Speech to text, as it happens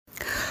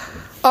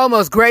Oh,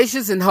 most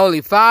gracious and holy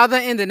Father,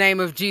 in the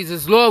name of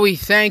Jesus, Lord, we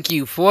thank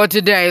you for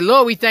today.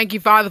 Lord, we thank you,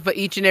 Father, for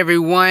each and every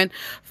one,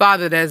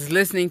 Father, that's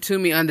listening to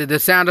me under the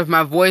sound of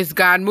my voice.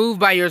 God, move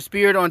by your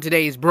Spirit on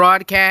today's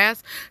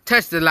broadcast.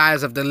 Touch the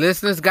lives of the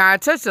listeners,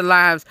 God. Touch the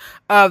lives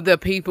of the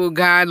people,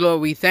 God.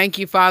 Lord, we thank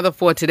you, Father,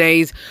 for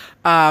today's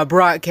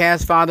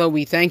broadcast, Father.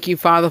 We thank you,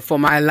 Father, for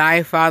my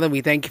life, Father.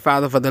 We thank you,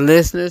 Father, for the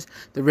listeners,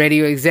 the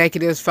radio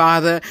executives,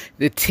 Father,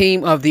 the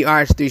team of the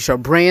RH3 Show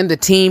brand, the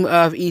team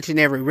of each and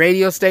every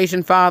radio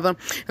station, Father.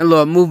 And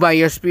Lord, move by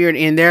your Spirit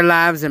in their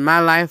lives, in my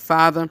life,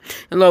 Father.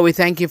 And Lord, we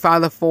thank you,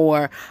 Father,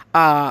 for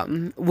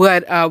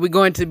what we're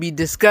going to be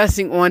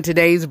discussing on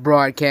today's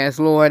broadcast,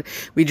 Lord.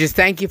 We just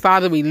thank you,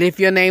 Father. We lift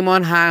your name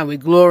on high. We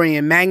glory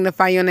and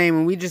magnify your name.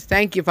 And we just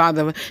thank you,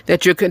 Father,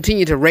 that you'll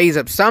continue to raise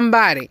up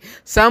somebody,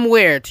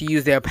 somewhere, to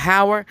use their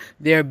power,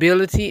 their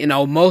ability, and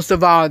most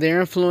of all,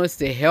 their influence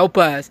to help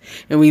us.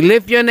 And we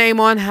lift your name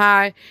on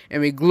high,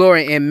 and we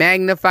glory and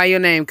magnify your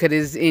name, because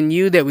it's in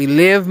you that we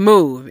live,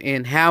 move,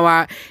 and have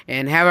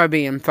our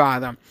being,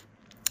 Father.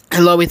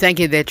 And Lord, we thank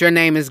you that your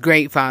name is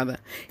great, Father,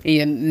 and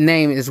your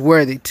name is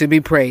worthy to be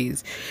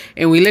praised.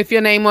 And we lift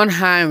your name on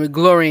high, and we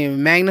glory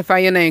and magnify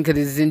your name, because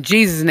it's in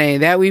Jesus'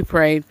 name that we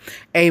pray.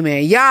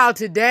 Amen. Y'all,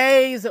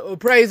 today's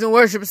praise and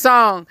worship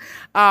song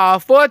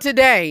for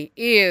today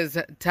is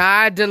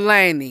Ty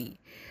Delaney,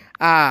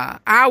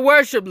 our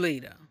worship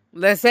leader.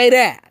 Let's say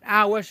that.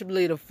 Our worship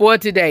leader for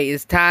today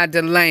is Ty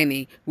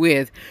Delaney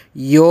with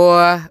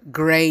Your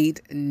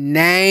Great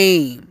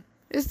Name.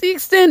 It's the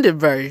extended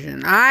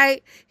version, all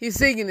right? He's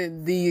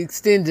singing the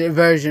extended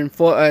version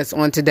for us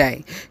on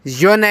today.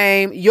 It's Your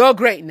Name, Your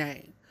Great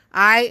Name,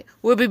 all right?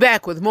 We'll be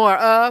back with more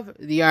of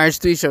the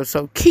RH3 Show,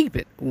 so keep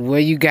it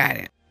where you got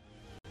it.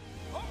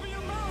 Open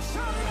your mouth,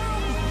 shout it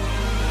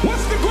out.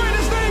 What's the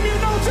greatest name you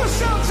know? Just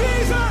shout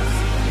Jesus.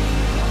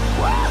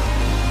 What?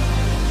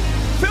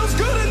 Feels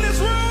good in this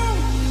room.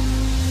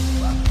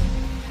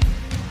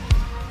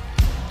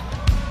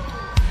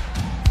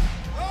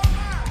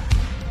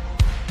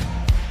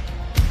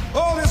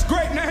 Oh, this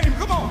great name.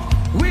 Come on.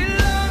 We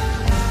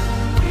love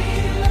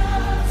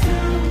to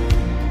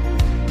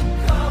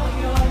call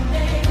your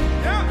name.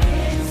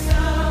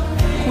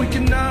 Yeah. We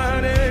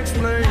cannot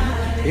explain.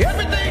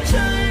 Everything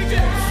changed.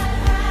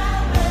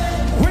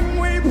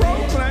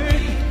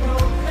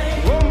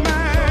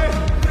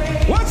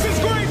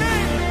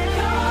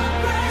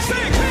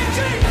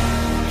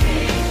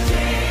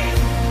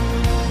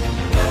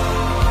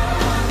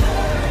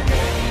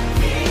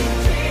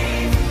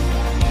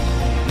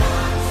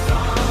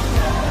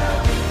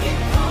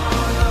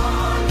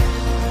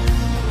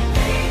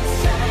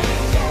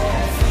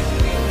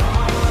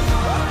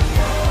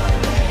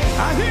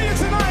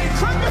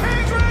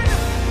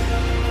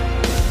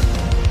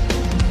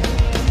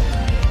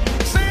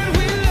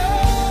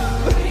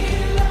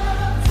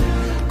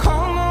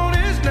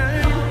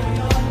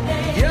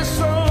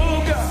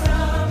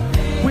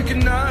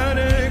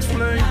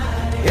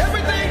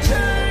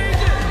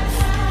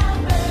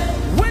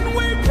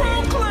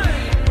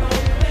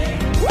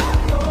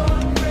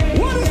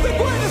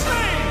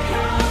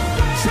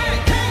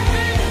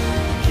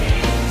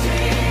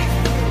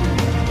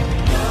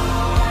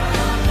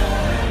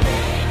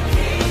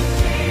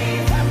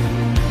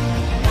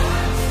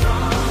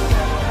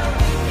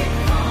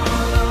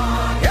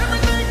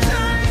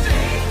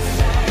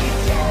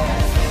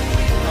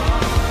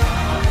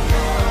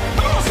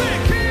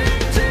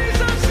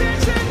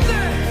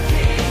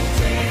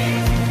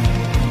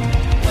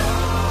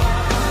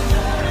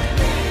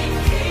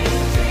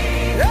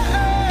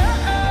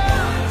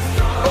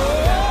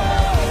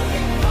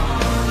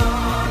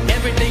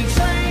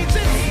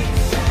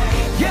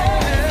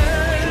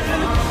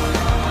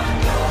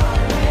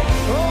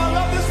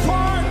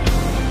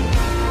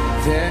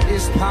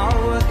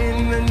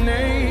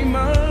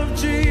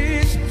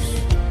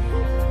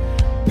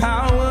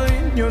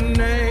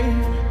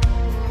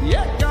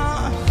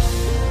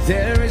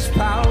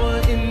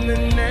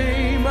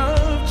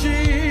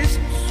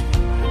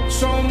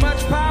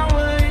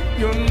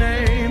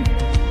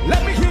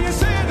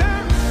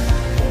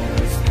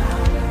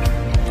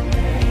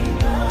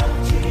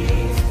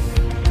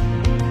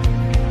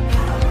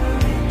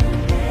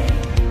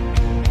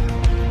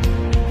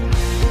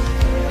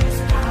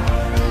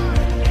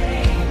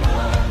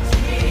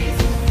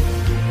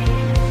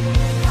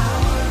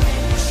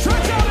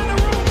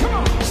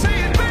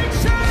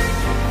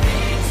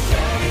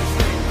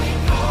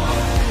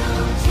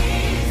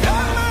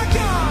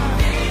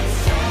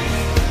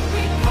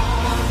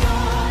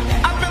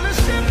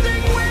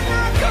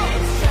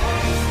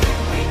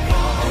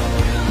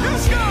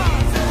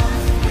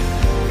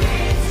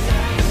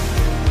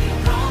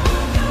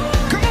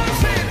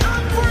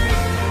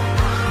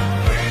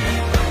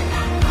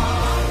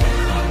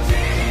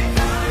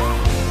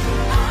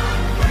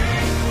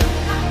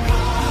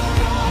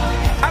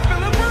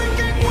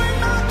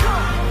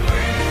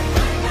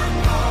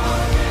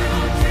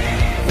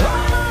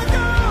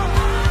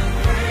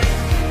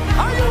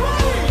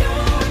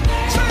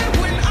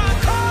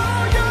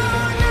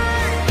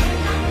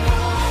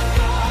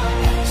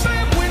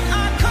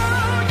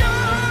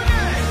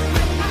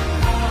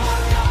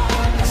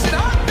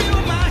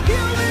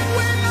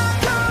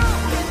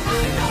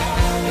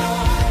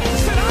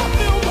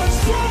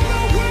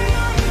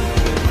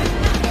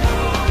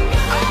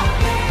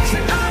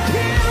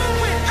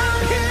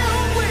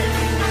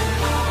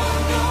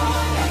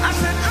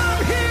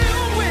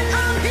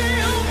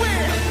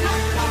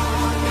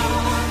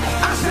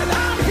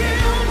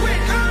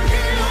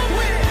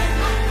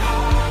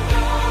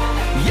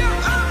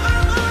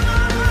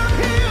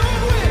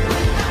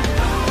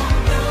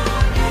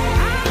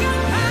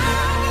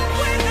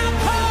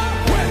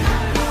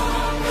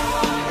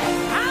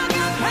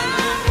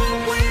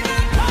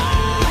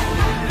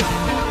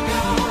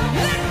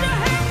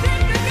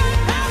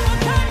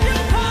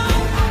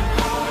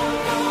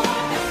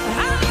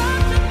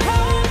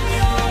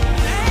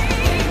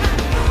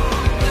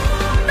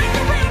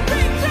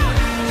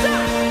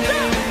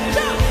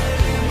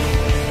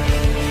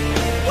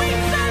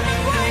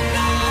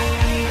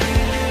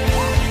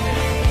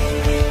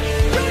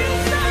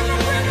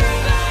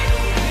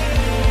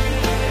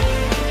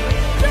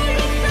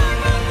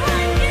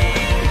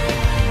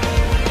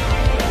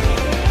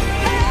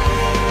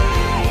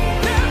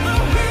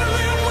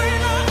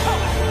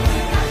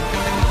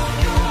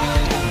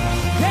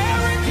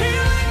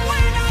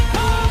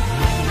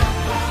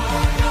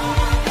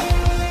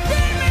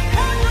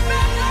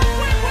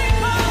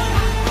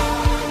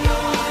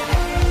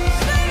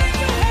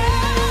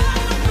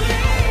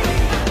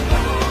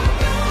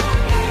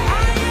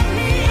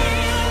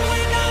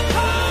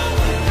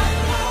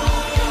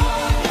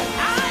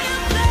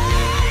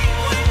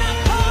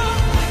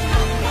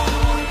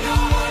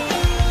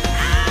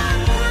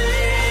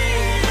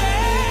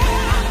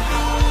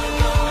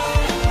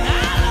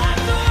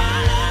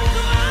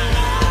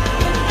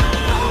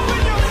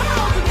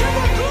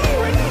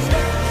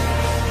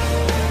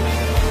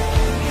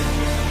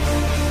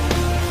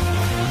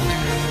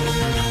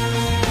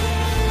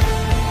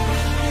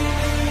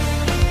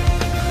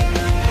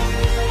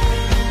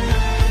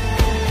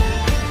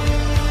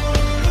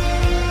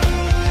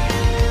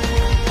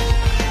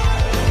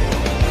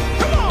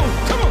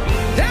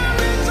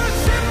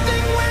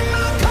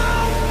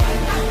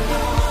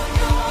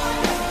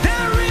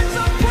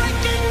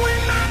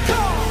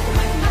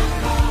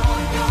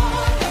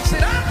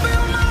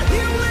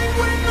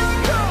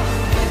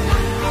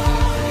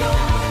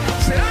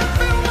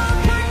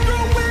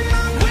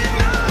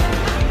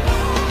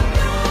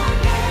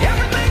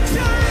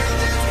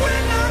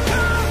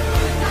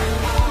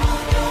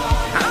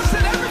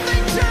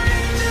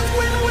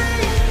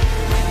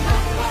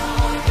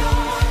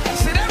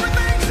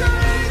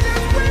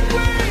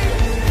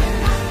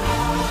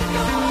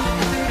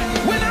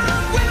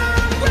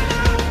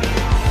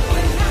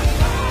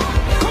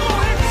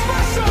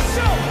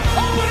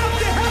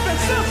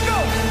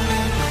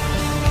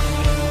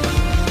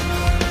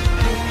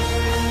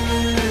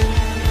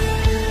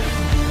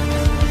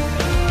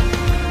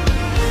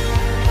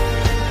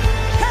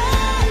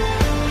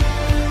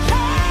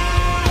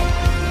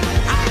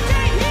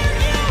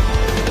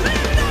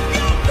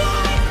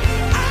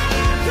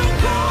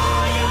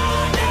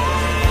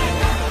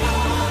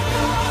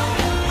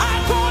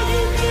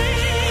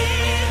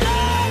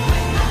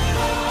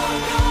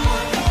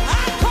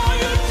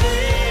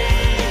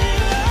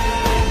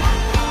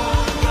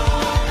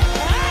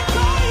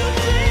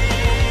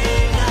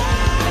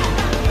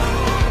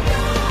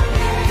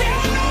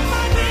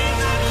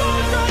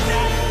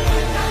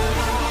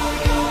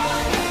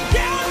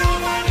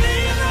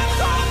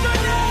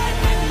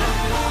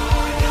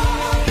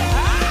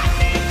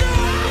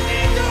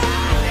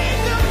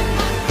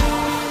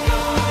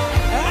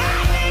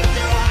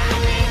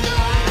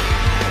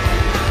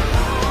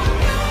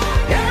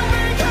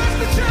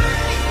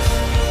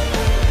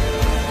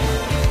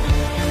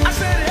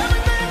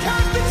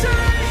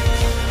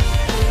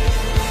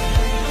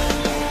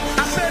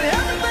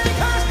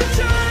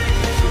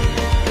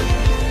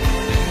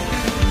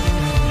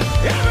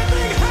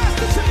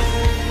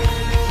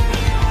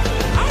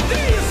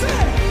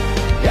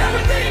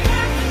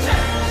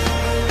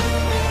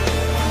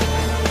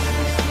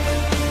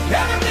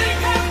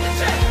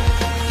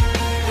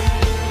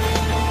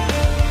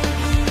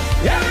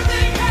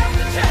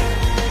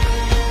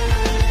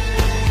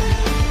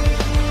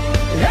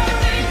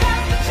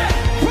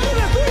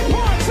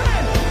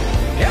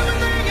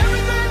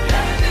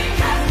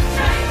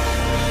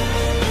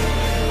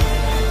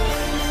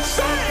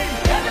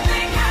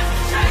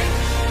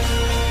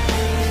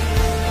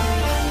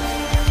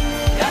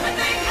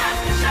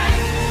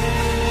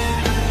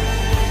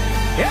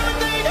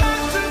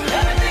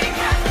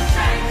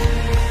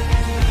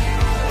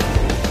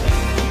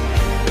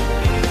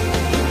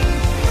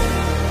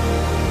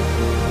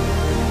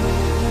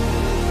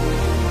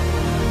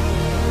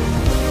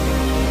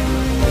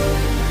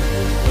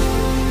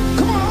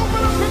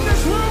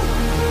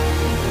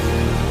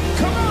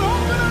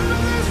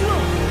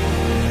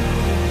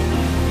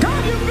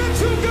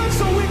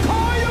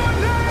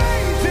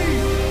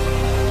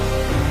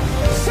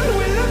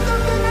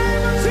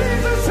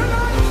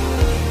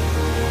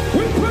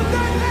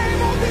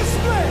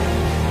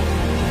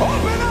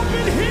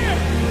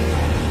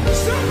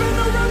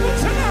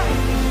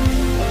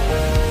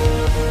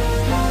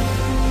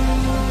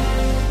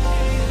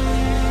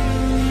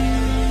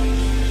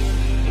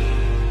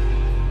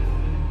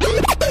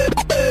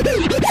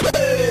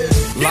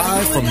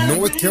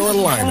 North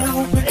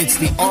Carolina. It's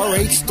the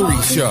RH3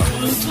 Show.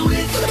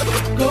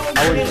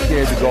 I wasn't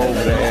scared to go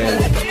over there.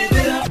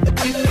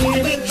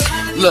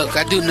 Look,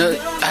 I do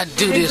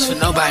this for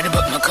nobody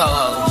but my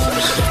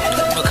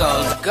co-host.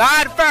 Because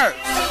God first,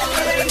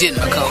 then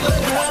my co-host.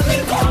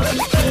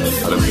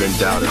 I done been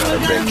doubted, I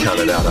done been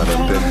counted out, I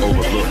done been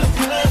overlooked.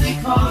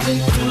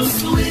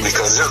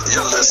 Because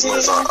your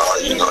listeners are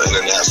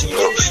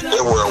international,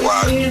 they're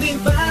worldwide.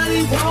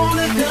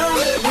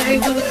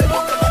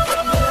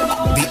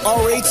 The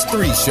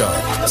RH3 Show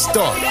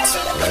starts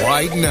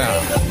right now.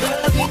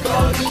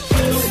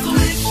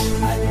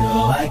 I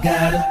know I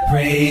gotta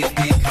praise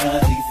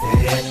because he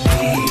set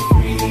me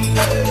free.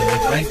 The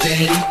price that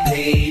he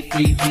paid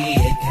free me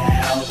at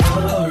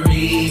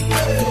Calvary. So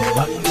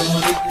I'm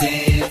gonna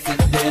dance and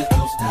there's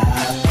no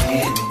stopping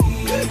me.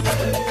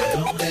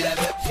 Don't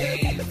ever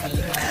change.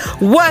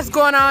 What's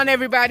going on,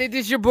 everybody?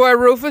 This is your boy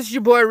Rufus,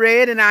 your boy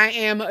Red, and I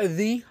am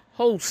the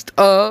host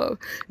of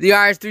the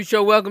RH3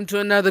 Show. Welcome to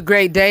another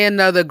great day,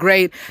 another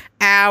great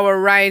hour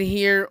right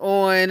here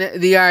on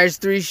the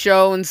RH3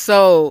 Show. And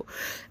so,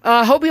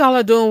 hope y'all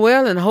are doing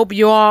well and hope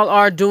you all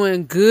are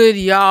doing good,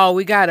 y'all.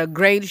 We got a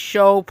great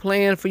show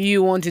planned for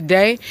you on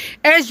today.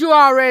 As you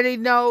already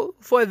know,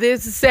 for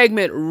this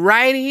segment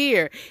right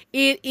here,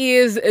 it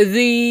is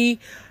the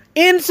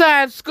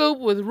Inside Scoop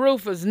with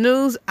Rufus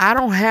News. I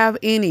don't have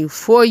any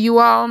for you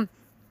all.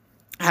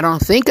 I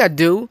don't think I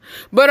do.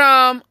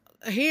 But,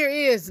 here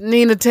is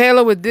Nina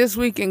Taylor with This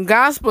Week in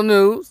Gospel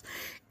News.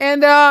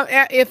 And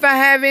if I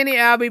have any,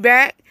 I'll be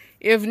back.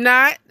 If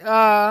not,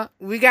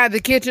 we got the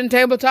kitchen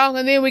table talk,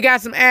 and then we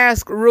got some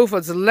Ask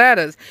Rufus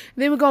letters.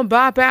 And then we're going to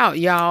bop out,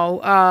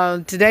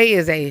 y'all. Today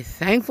is a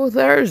Thankful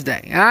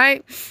Thursday, all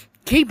right?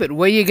 Keep it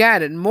where you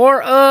got it.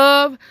 More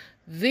of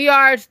the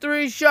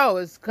RH3 Show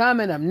is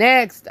coming up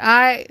next, all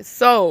right?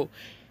 So,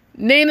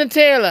 Nina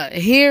Taylor,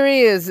 here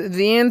is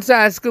the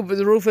Inside Scoop of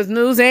the Rufus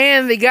News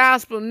and the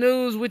Gospel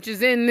News, which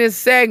is in this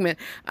segment.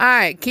 All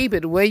right, keep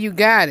it where you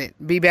got it.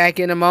 Be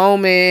back in a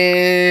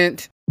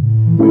moment.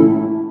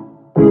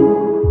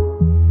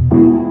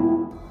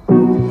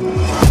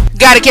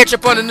 Got to catch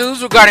up on the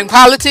news regarding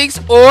politics,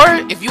 or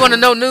if you want to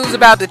know news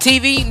about the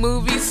TV,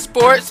 movies,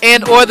 sports,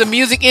 and or the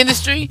music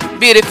industry,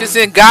 be it if it's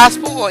in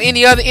gospel or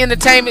any other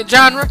entertainment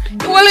genre,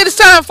 well, it is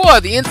time for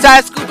the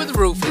Inside Scoop of the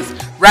Rufus,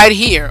 right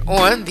here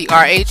on the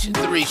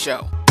RH3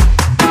 Show.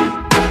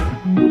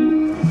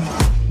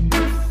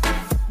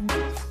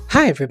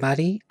 Hi,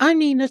 everybody. I'm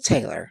Nina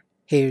Taylor.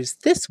 Here's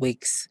this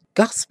week's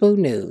Gospel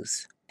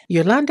News.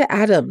 Yolanda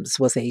Adams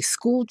was a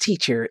school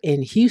teacher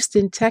in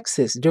Houston,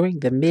 Texas during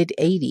the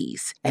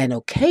mid-'80s and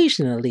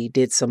occasionally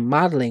did some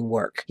modeling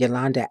work.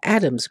 Yolanda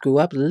Adams grew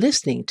up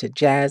listening to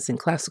jazz and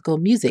classical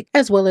music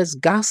as well as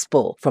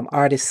gospel from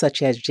artists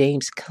such as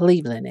James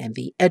Cleveland and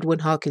the Edwin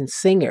Hawkins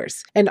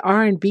Singers and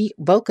R&B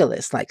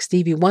vocalists like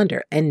Stevie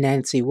Wonder and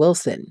Nancy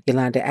Wilson.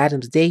 Yolanda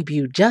Adams'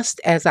 debut Just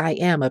As I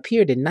Am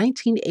appeared in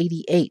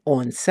 1988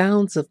 on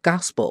Sounds of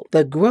Gospel.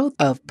 The growth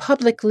of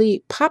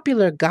publicly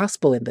popular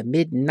gospel in the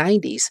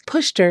mid-'90s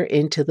pushed her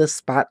into the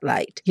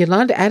spotlight.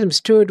 Yolanda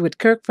Adams toured with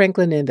Kirk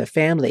Franklin and the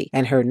Family,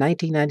 and her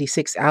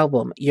 1996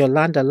 album,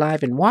 Yolanda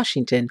Live in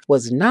Washington,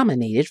 was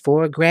nominated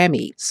for a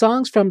Grammy.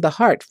 Songs from the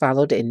Heart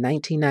followed in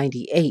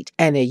 1998,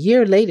 and a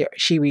year later,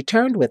 she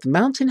returned with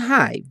Mountain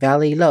High,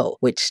 Valley Low,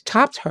 which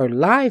topped her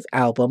live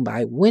album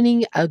by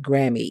winning a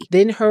Grammy.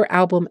 Then her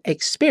album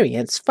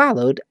Experience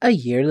followed a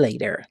year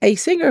later. A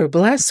singer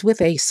blessed with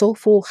a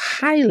soulful,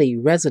 highly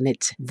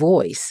resonant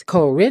voice,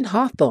 Corinne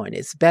Hawthorne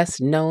is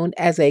best known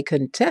as a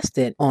contestant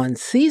on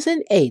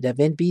Season 8 of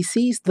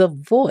NBC's The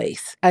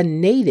Voice. A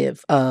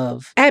native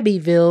of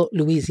Abbeville,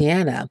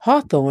 Louisiana,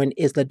 Hawthorne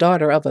is the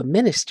daughter of a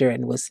minister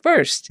and was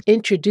first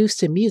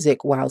introduced to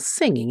music while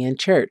singing in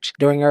church.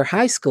 During her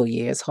high school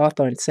years,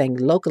 Hawthorne sang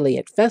locally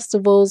at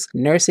festivals,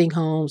 nursing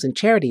homes, and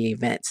charity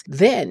events.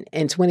 Then,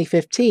 in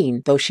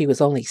 2015, though she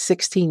was only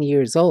 16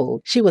 years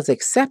old, she was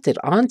accepted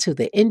onto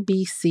the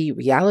NBC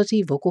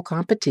reality vocal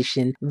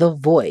competition, The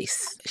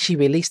Voice. She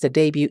released a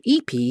debut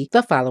EP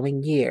the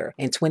following year.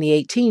 In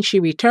 2018, she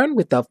returned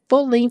with a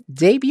full-length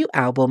debut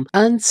album,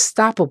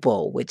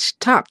 Unstoppable, which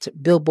topped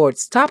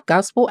Billboard's top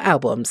gospel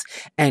albums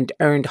and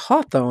earned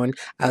Hawthorne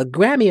a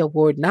Grammy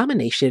Award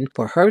nomination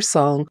for her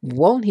song,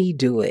 Won't He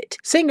Do It?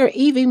 Singer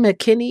Evie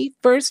McKinney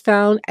first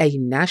found a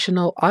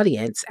national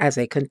audience as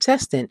a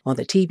contestant on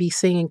the TV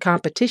singing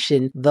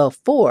competition, The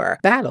Four: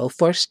 Battle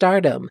for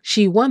Stardom.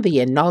 She won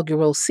the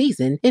inaugural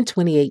season in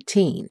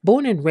 2018.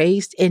 Born and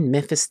raised in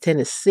Memphis,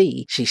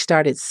 Tennessee, she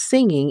started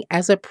singing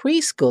as a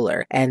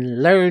preschooler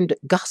and learned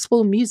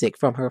gospel music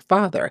from her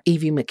father.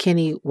 Evie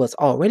McKinney was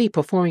already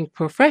performing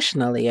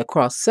professionally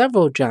across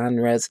several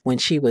genres when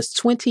she was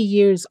 20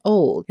 years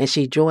old, and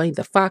she joined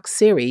the Fox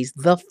series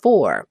The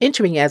Four,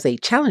 entering as a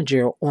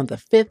challenger on the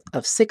 5th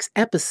of 6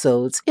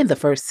 episodes in the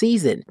first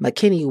season.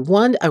 McKinney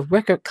won a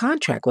record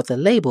contract with a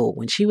label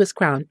when she was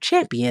crowned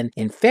champion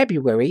in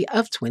February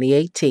of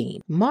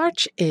 2018.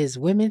 March is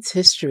Women's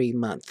History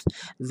Month.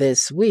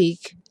 This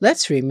week,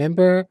 let's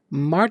remember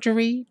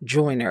Marjorie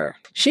Joyner.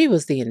 She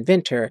was the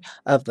inventor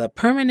of the the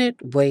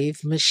permanent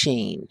wave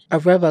machine. A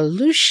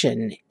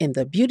revolution in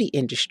the beauty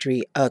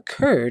industry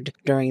occurred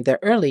during the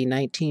early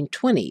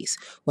 1920s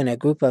when a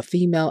group of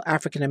female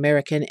African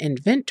American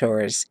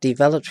inventors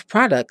developed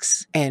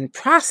products and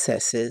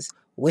processes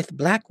with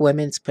Black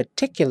women's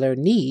particular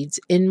needs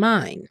in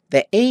mind.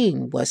 The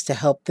aim was to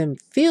help them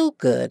feel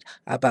good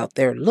about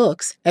their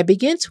looks and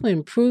begin to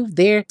improve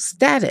their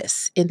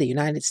status in the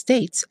United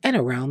States and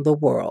around the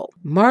world.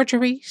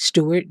 Marjorie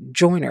Stewart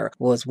Joyner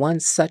was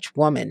one such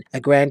woman, a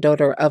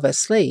granddaughter of a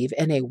slave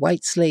and a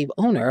white slave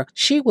owner.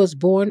 She was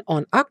born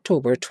on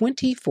October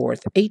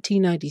 24th,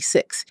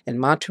 1896, in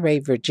Monterey,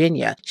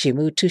 Virginia. She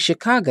moved to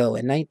Chicago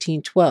in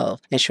 1912,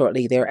 and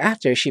shortly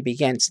thereafter she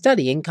began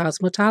studying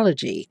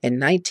cosmetology. In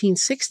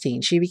 1916,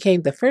 she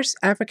became the first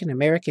African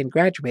American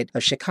graduate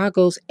of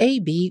Chicago's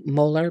A.B.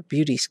 Moeller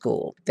Beauty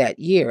School. That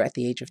year, at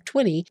the age of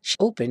 20, she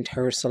opened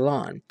her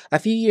salon. A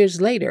few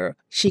years later,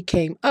 she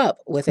came up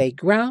with a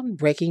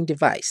groundbreaking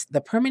device, the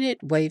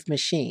permanent wave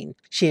machine.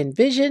 She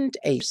envisioned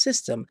a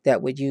system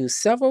that would use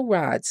several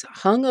rods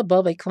hung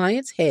above a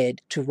client's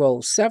head to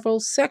roll several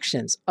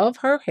sections of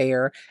her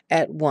hair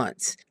at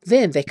once.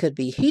 Then they could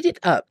be heated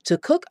up to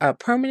cook a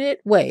permanent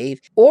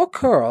wave or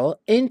curl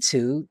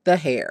into the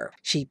hair.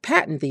 She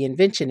patented the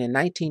invention in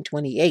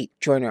 1928.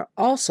 Joyner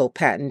also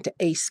patented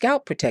a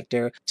scalp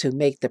protector to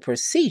make the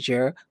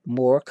procedure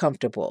more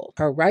comfortable.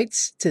 Her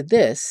rights to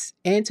this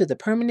and to the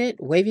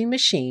permanent waving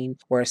machine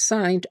were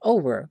signed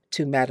over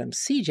to Madam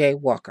C.J.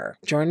 Walker.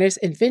 Joyner's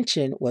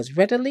invention was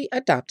readily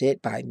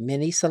adopted by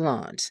many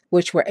salons,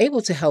 which were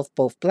able to help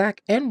both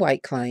Black and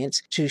white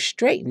clients to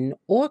straighten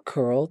or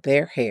curl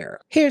their hair.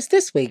 Here's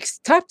this week's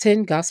Top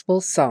 10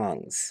 Gospel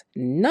Songs.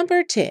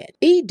 Number 10,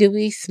 E.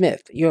 Dewey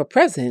Smith, Your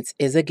Presence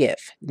is a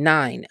Gift.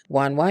 9,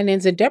 Juan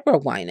Winans and Deborah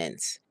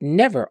Winans,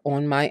 Never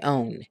on My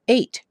Own.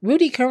 8,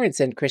 Rudy Currence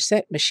and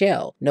Chrisette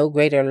Michelle, No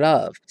Greater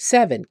Love.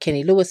 7,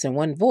 Kenny Lewis and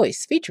One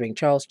Voice featuring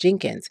Charles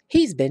Jenkins,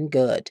 He's Been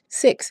Good.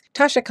 6,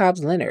 Tasha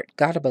Cobbs Leonard,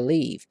 Gotta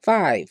Believe.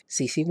 5,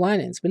 CeCe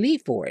Winans,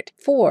 Believe For It.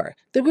 4,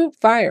 The Group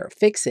Fire,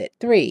 Fix It.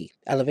 3,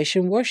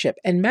 Elevation Worship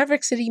and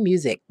Maverick City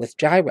Music with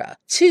Gyra.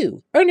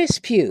 2,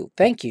 Ernest Pugh,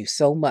 Thank You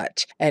So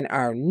Much. And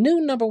our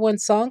new number 1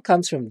 song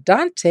comes from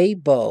Dante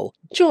Bowe,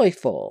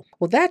 Joyful.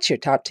 Well, that's your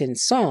top 10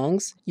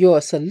 songs,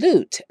 your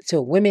salute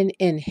to women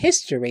in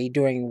history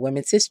during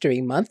Women's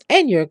History Month,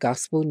 and your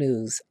gospel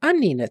news. I'm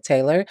Nina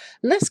Taylor.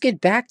 Let's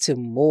get back to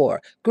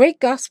more great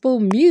gospel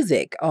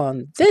music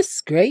on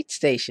this great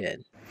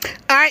station.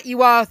 All right,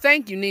 you all,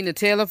 thank you, Nina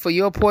Taylor, for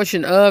your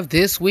portion of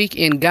This Week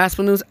in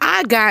Gospel News.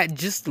 I got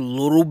just a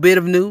little bit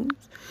of news.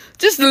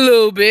 Just a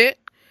little bit.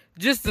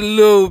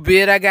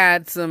 I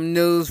got some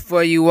news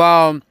for you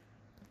all.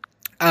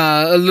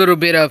 A little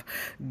bit of,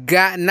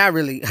 not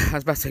really, I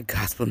was about to say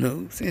gospel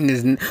news.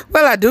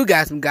 Well, I do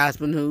got some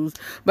gospel news,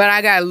 but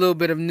I got a little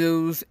bit of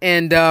news.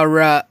 And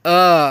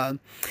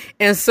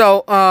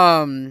so,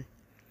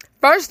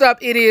 first up,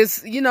 it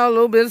is, a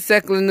little bit of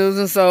secular news.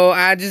 And so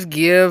I just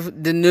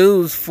give the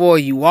news for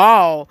you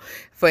all,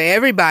 for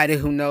everybody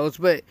who knows.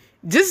 But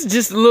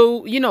just a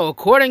little,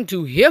 according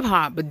to hip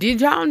hop. But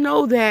did y'all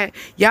know that?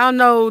 Y'all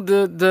know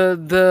the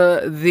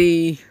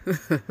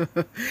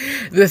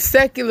the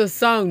secular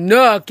song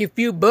 "Nuck If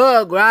You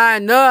Bug," right?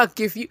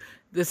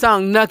 The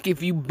song "Nuck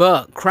If You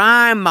Buck."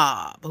 Crime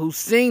Mob, who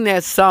sing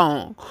that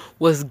song,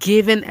 was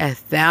given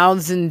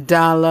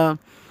 $1,000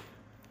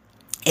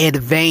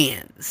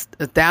 advance.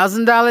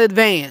 $1,000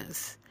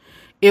 advance.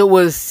 It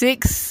was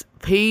 6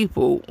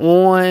 people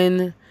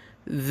on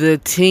the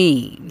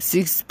team.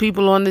 6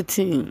 people on the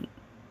team.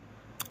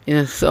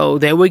 And so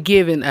they were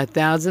given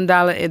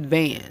 $1,000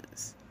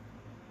 advance.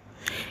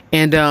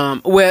 And,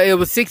 it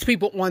was 6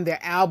 people on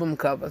their album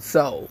cover.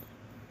 So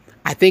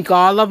I think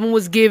all of them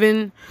was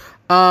given,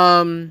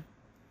 an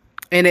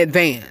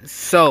advance.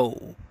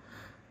 So,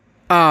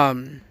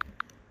 that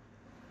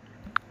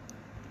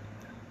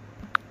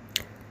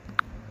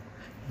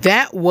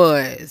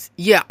was,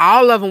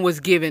 all of them was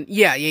given,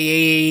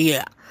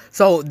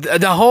 So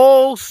the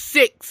whole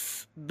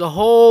six,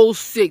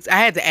 I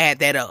had to add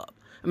that up.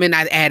 I mean,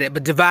 not add it,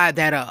 but divide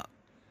that up.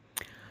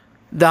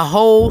 The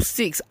whole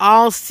 6,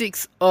 all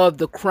 6 of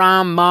the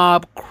Crime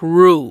Mob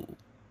crew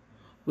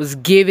was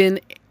given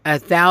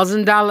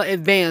 $1,000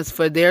 advance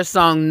for their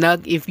song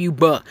 "Nuck If You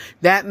Buck."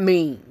 That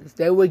means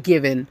they were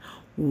given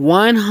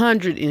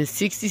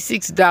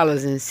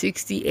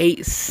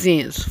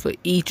 $166.68 for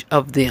each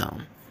of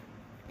them.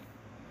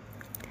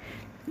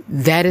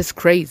 That is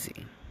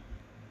crazy.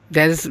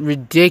 That is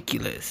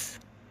ridiculous.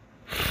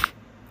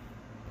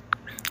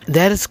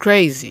 That is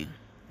crazy.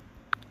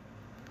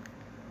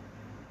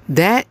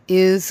 That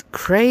is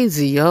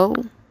crazy, yo.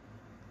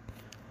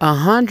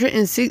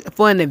 106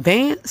 for an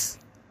advance?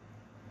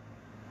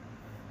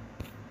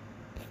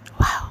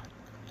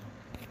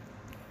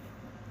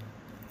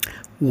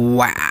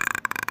 Wow.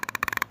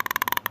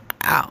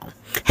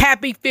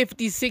 Happy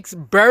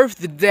 56th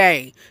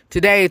birthday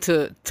today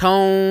to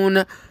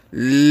Tone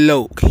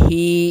Loc.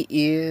 He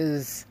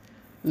is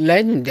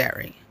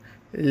legendary.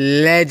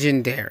 He's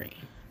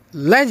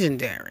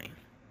legendary.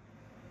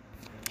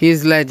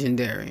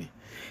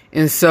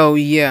 And so,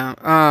 yeah,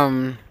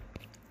 and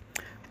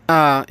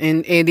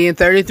then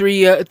 33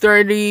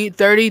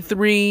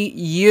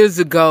 years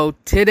ago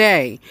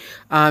today,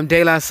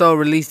 De La Soul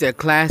released their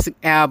classic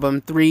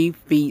album, 3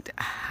 Feet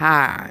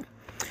High.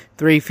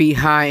 3 Feet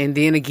High. And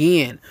then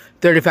again,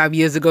 35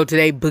 years ago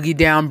today, Boogie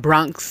Down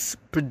Bronx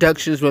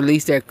Productions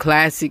released their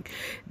classic,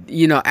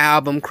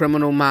 album,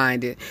 Criminal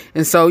Minded.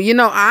 And so,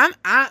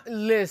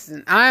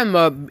 listen, I'm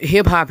a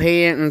hip hop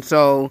head, and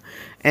so,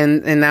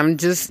 and I'm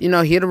just,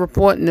 here to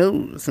report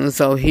news. And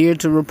so here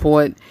to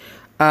report,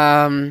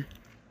 the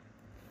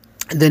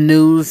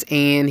news,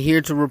 and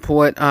here to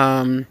report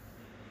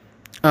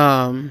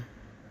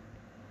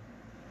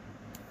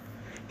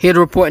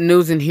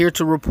news, and here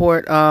to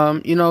report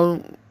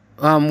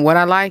what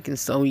I like. And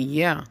so,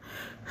 yeah.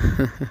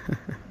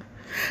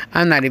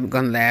 I'm not even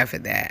gonna laugh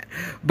at that,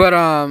 but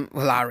I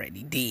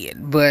already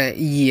did, but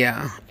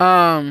yeah.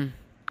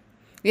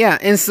 Yeah,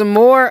 and some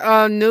more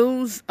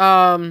news.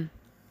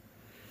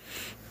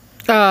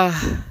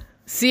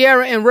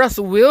 Sierra and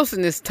Russell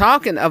Wilson is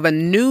talking of a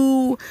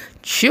new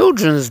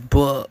children's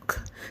book.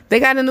 They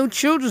got a new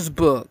children's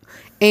book,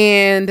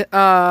 and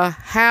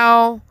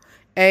how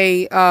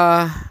a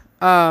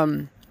why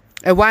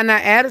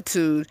not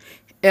attitude,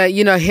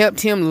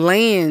 helped him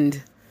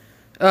land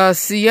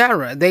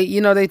Sierra.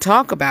 They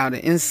talk about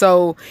it, and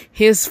so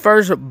his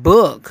first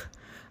book,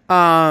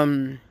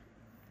 Why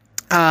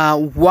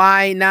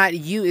Not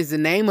You, is the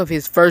name of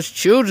his first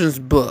children's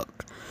book.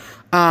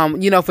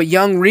 For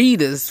young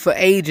readers for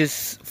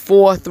ages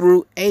 4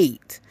 through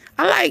 8.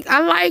 I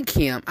like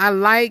him. I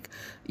like,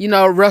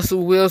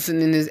 Russell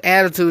Wilson and his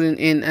attitude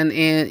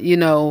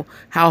and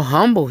how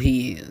humble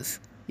he is.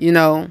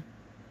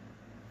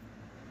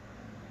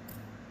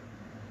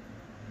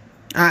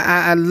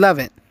 I love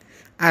it.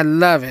 I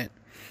love it.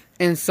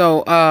 And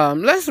so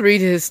let's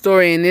read his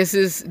story, and this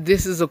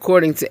is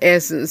according to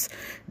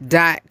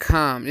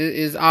Essence.com. It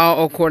is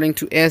all according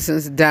to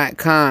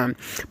Essence.com.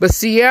 But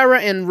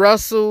Sierra and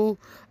Russell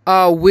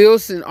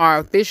Wilson are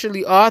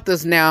officially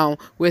authors now,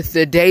 with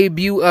the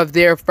debut of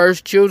their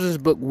first children's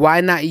book, Why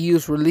Not You,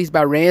 released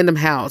by Random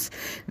House.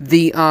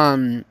 The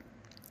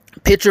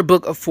picture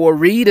book for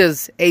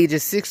readers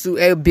ages 6 to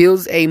 8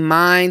 builds a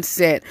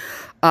mindset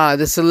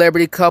the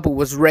celebrity couple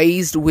was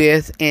raised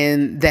with,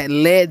 and that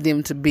led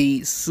them to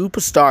be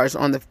superstars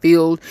on the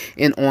field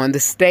and on the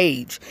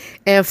stage.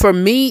 And for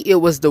me, it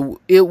was in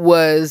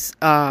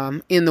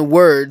the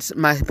words,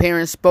 my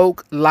parents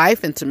spoke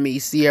life into me.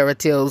 Sierra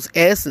tells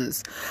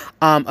Essence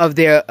of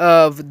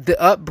the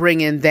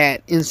upbringing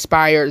that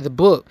inspired the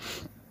book.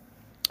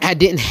 I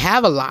didn't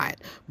have a lot,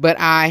 but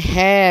I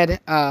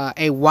had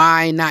a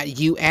why not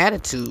you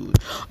attitude.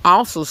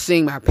 Also,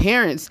 seeing my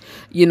parents,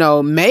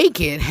 make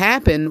it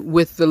happen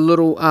with the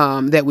little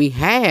that we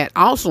had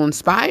also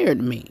inspired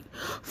me.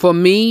 For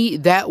me,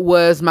 that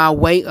was my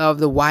way of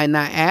the why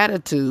not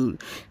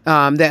attitude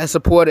that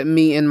supported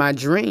me in my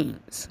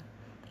dreams.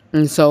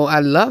 And so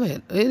I love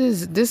it.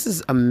 This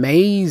is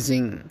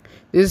amazing.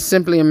 This is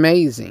simply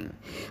amazing.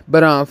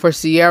 But for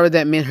Sierra,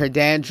 that meant her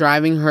dad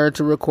driving her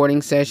to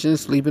recording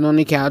sessions, sleeping on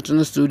the couch in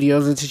the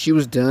studios until she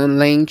was done,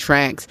 laying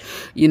tracks,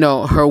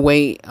 her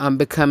way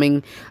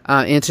becoming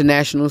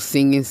international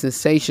singing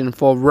sensation.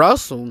 For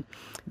Russell,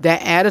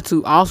 that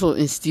attitude also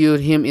instilled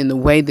him in the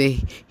way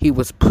that he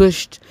was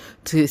pushed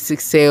to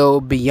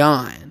excel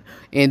beyond.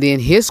 And then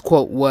his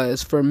quote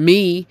was, for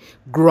me,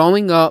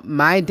 growing up,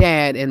 my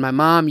dad and my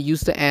mom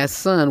used to ask,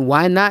 son,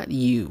 why not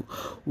you?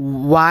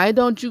 Why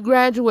don't you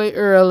graduate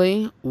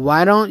early?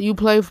 Why don't you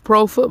play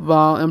pro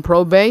football and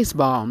pro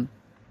baseball?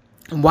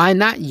 Why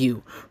not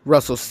you?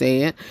 Russell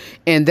said.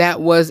 And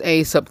that was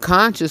a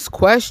subconscious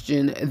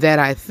question that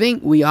I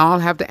think we all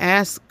have to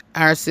ask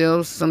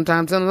ourselves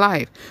sometimes in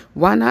life.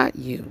 Why not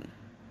you?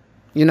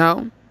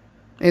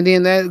 And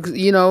then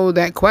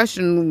that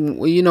question,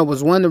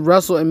 was one that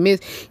Russell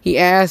admits he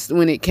asked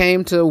when it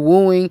came to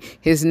wooing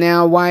his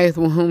now wife,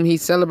 with whom he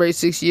celebrates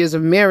 6 years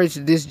of marriage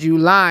this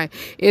July.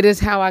 It is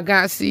how I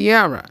got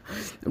Sierra.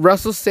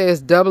 Russell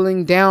says,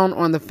 doubling down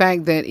on the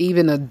fact that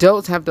even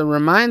adults have to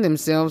remind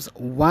themselves,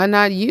 why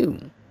not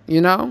you?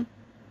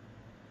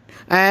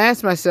 I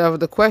asked myself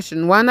the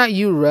question, why not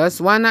you,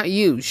 Russ? Why not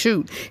you?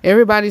 Shoot,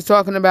 everybody's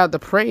talking about the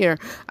prayer.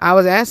 I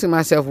was asking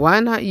myself, why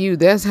not you?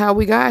 That's how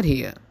we got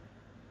here.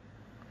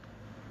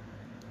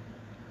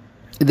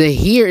 The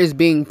here is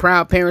being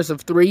proud parents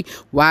of three,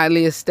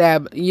 widely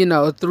established,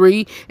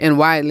 and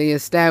widely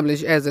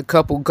established as a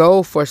couple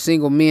goal for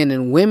single men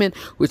and women,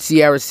 which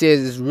Sierra says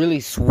is really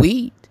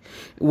sweet,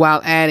 while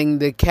adding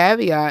the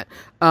caveat,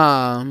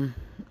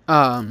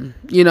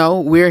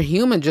 we're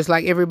human just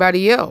like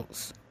everybody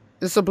else.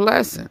 It's a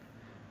blessing.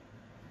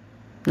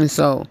 And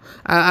so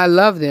I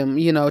love them.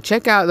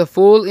 Check out the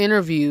full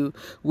interview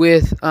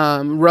with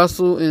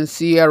Russell and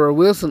Sierra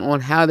Wilson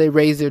on how they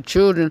raise their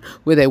children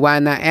with a why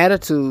not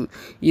attitude,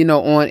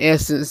 on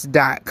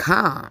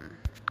Essence.com.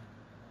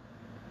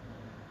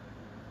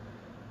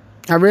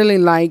 I really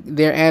like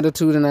their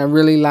attitude, and I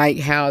really like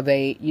how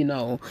they,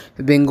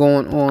 have been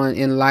going on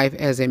in life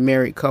as a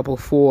married couple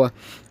for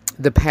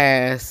the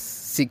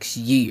past 6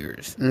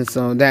 years. And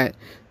so that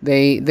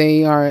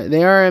they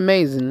are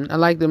amazing. I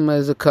like them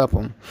as a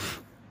couple.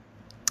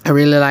 I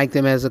really like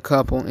them as a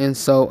couple. And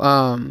so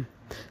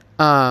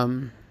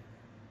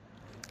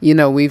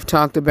we've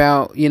talked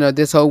about,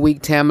 this whole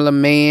week, Tamala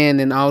Mann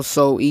and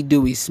also E.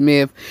 Dewey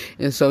Smith.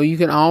 And so you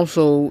can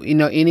also,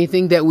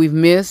 anything that we've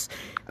missed,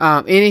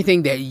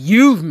 anything that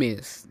you've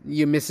missed,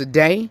 you miss a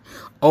day.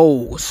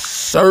 Oh,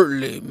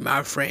 certainly,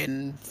 my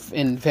friend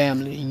and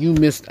family, you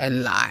missed a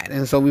lot.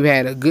 And so we've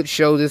had a good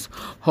show this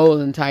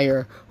whole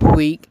entire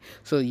week.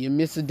 So you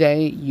miss a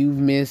day, you've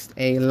missed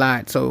a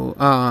lot. So,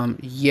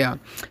 yeah,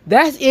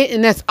 that's it.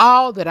 And that's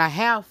all that I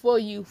have for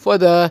you for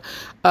the,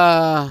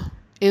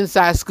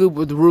 Inside Scoop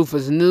with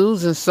Rufus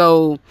News. And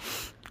so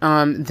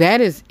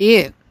that is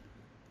it.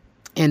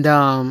 And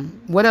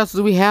what else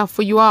do we have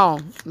for you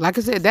all? Like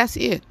I said, that's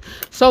it.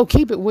 So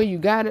keep it where you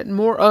got it.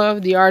 More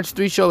of the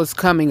RH3 show is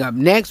coming up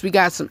next. We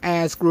got some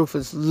Ask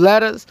Rufus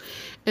letters.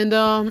 And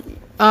let's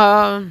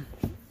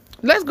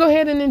go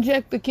ahead and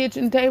inject the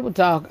kitchen table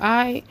talk.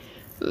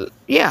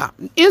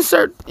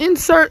 Insert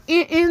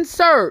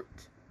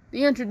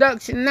the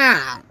introduction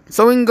now,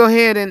 so we can go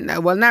ahead and,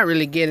 not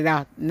really get it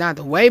out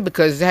the way,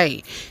 because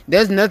hey,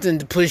 there's nothing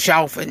to push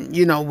off and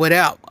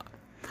whatever.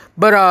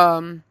 But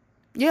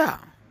yeah,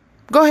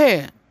 go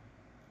ahead,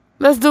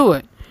 let's do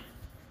it.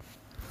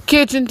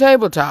 Kitchen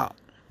table talk.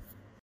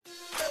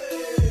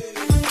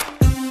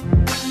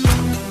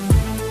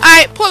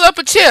 Alright, pull up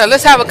a chair,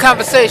 let's have a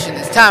conversation.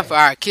 It's time for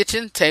our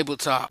kitchen table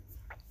talk.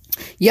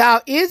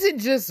 Y'all, is it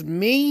just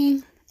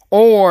me,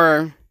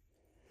 or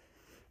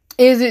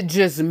is it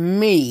just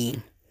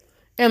me?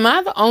 Am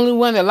I the only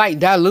one that like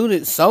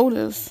diluted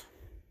sodas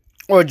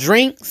or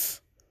drinks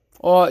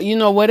or,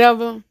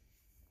 whatever?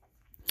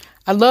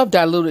 I love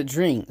diluted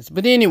drinks.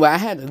 But anyway, I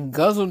had to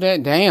guzzle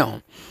that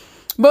down.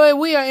 But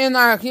we are in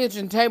our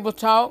kitchen table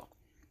talk,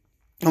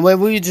 where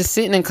we were just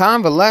sitting and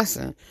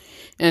convalescing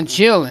and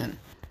chilling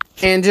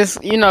and just,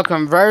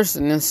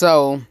 conversing. And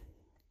so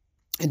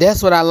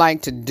that's what I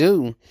like to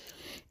do.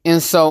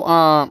 And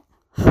so,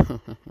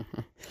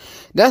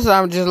 that's what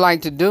I would just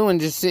like to do, and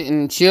just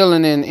sitting and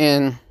chilling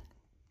and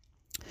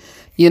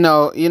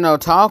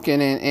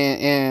talking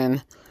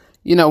and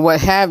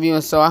what have you.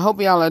 And so I hope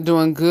y'all are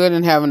doing good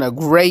and having a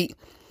great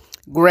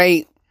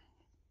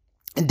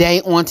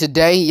day on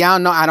today. Y'all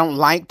know I don't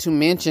like to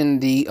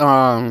mention the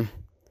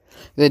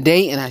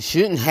date, and I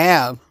shouldn't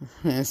have.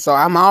 And so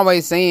I'm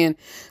always saying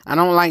I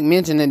don't like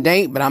mentioning the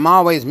date, but I'm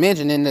always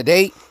mentioning the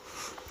date.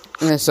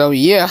 And so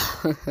yeah,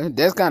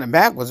 that's kind of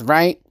backwards,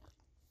 right?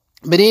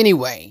 But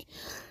anyway,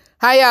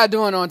 how y'all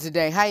doing on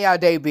today? How y'all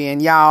day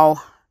been, y'all?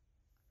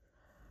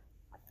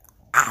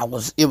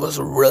 It was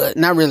a rush,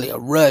 not really a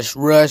rush,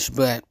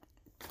 but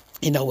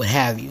what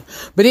have you.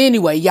 But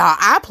anyway, y'all,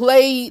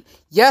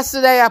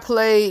 yesterday I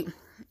played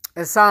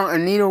a song,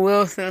 Anita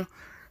Wilson,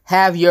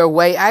 Have Your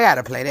Way. I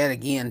gotta play that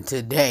again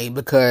today,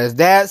 because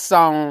that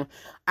song,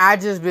 I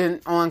just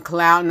been on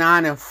cloud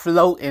nine and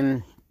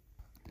floating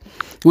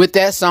with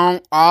that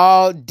song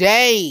all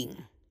day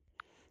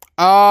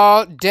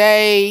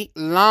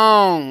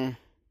long.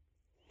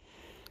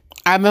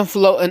 I've been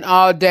floating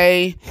all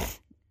day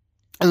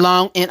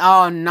long and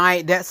all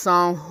night. That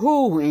song,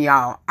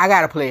 y'all, I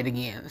gotta play it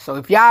again. So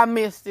if y'all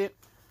missed it,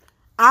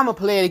 I'm gonna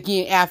play it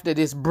again after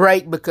this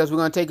break, because we're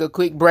gonna take a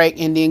quick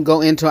break and then go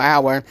into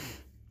our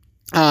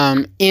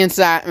our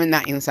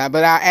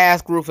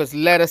Ask Rufus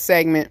letter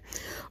segment.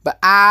 But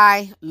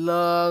I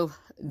love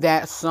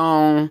that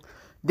song.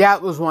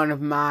 That was one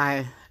of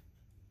my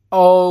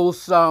old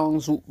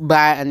songs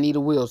by Anita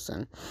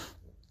Wilson.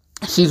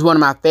 She's one of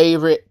my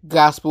favorite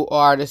gospel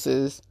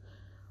artists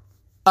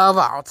of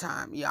all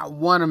time. Yeah,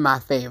 one of my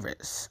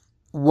favorites.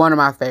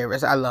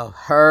 I love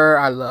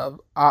her.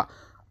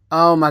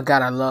 Oh my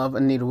God, I love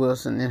Anita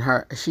Wilson and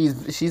her.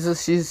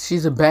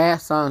 She's a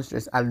bad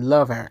songstress. I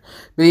love her.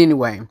 But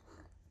anyway,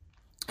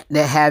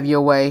 that Have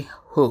Your Way,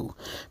 But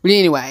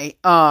anyway,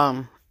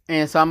 and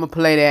so I'm gonna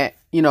play that,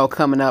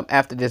 coming up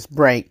after this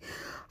break.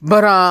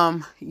 But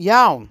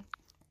y'all,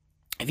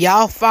 if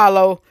y'all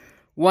follow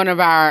one of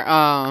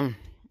our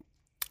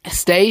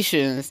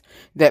stations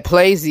that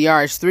plays the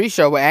RH3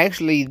 show, well,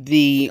 actually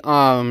the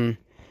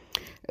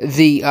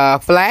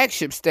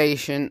flagship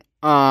station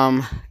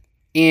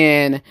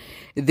in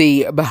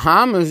the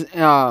Bahamas,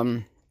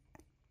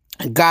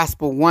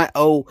 Gospel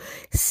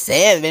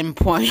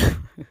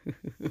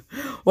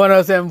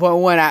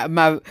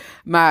 107.1,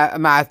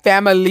 my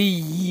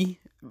family.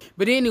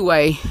 But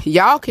anyway,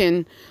 y'all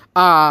can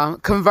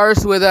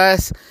converse with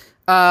us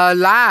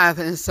live.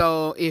 And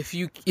so if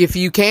you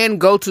can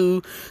go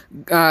to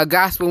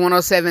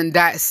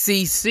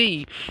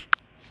gospel107.cc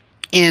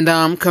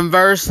and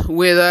converse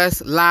with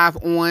us live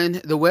on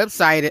the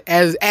website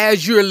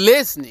as you're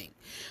listening.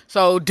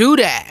 So do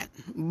that.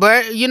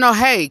 But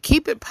hey,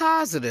 keep it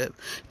positive.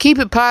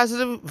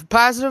 Positive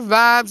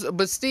vibes,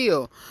 but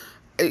still,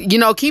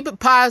 keep it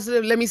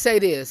positive. Let me say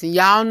this, and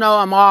y'all know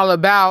I'm all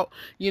about,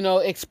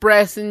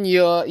 expressing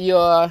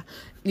your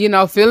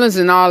feelings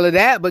and all of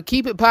that, but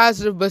keep it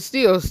positive, but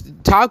still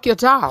talk your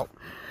talk.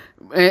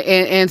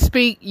 and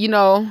speak,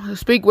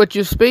 speak what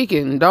you're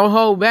speaking. Don't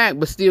hold back,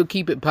 but still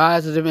keep it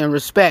positive and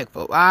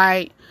respectful. All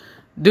right,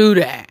 do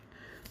that.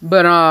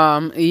 But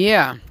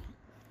yeah,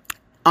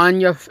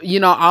 on your,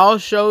 all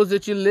shows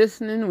that you're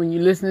listening, when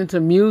you're listening to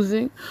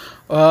music,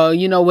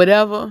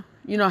 whatever,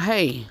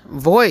 hey,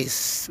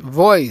 voice,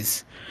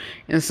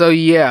 and so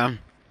yeah,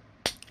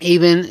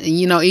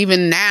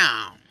 even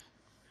now.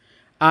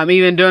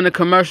 Even during the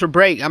commercial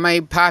break, I may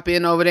pop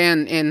in over there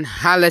and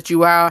holler at you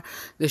while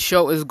the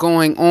show is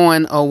going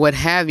on or what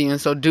have you.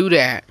 And so do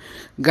that.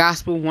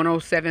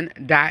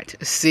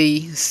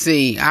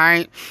 Gospel107.cc. All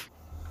right.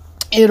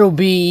 It'll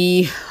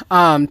be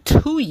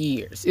 2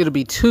 years. It'll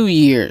be 2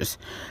 years.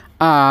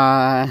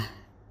 Around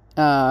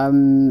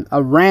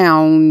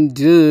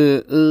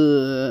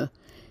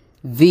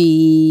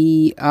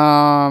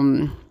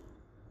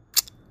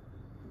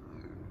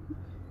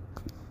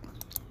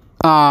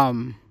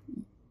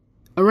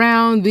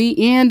around the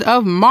end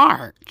of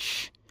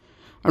March.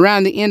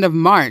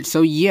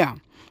 So yeah,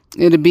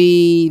 it'll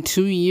be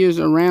 2 years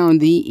around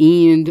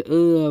the end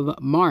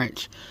of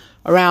March.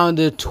 Around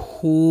the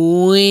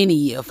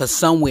 20th or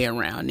somewhere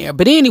around there.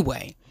 But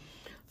anyway,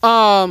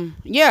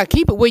 yeah,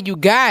 keep it where you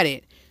got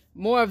it.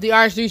 More of the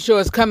RH3 show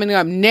is coming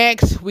up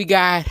next. We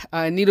got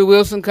Anita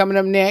Wilson coming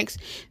up next.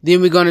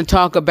 Then we're going to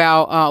talk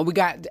about, we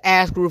got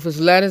Ask Rufus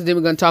letters. Then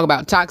we're going to talk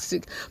about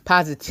toxic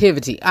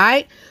positivity. All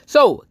right.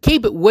 So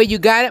keep it where you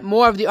got it.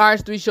 More of the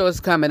RH3 show is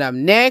coming up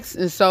next.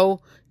 And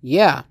so,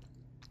 yeah.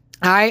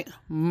 All right.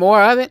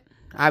 More of it.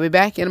 I'll be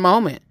back in a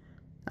moment.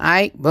 All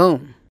right.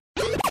 Boom.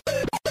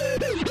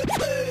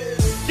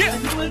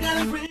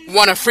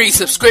 Want a free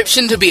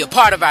subscription to be a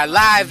part of our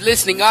live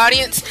listening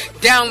audience?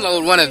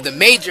 Download one of the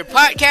major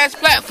podcast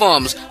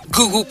platforms: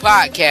 Google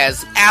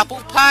Podcasts, Apple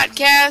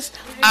Podcasts,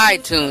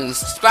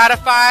 iTunes,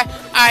 Spotify,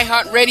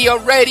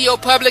 iHeartRadio, Radio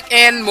Public,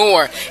 and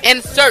more.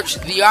 And search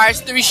The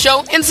RH3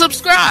 Show and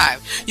subscribe.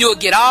 You'll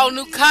get all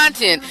new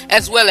content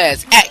as well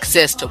as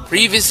access to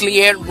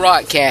previously aired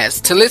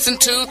broadcasts to listen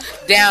to,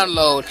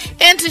 download,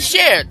 and to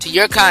share to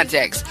your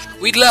contacts.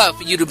 We'd love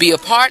for you to be a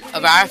part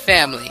of our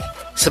family.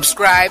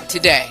 Subscribe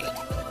today.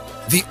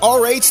 The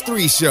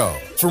RH3 Show.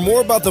 For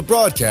more about the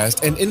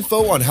broadcast and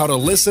info on how to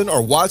listen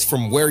or watch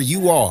from where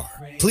you are,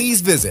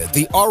 please visit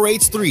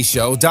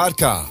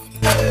therh3show.com.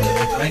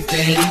 Right that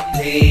he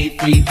paid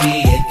free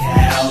me at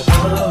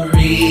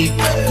Calvary.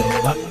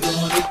 So I'm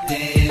gonna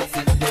dance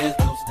if there's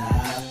no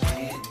stopping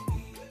me.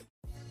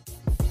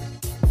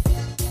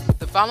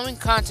 The following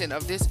content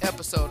of this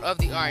episode of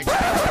the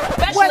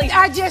RH3 What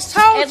I just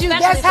told you,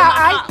 that's how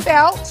I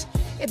felt.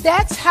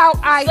 That's how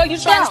I felt.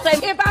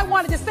 If I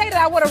wanted to say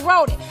that, I would have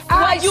wrote it.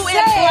 I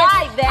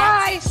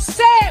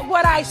said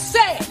what I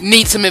said.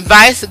 Need some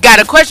advice?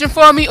 Got a question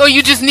for me? Or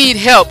you just need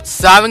help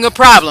solving a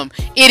problem?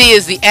 It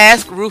is the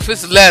Ask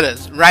Rufus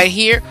letters right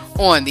here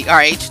on the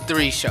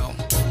RH3 Show.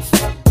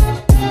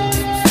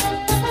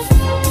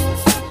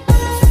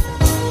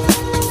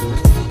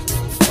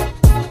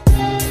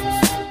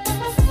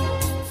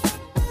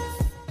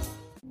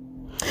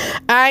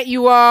 All right,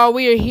 you all,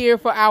 we are here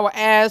for our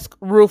Ask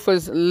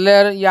Rufus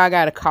letter. Y'all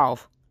got to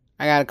cough.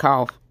 I got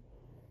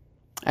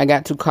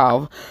to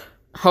cough.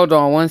 Hold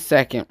on 1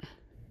 second.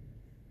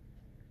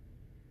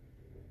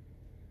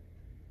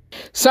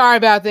 Sorry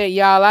about that,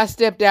 y'all. I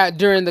stepped out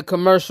during the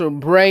commercial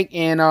break,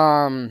 and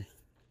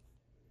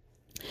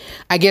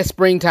I guess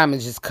springtime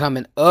is just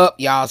coming up,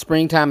 y'all.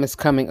 Springtime is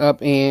coming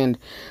up, and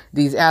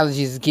these allergies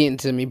is getting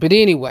to me. But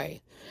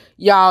anyway,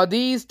 y'all,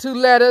 these two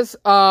letters,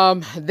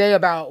 they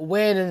about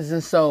weddings,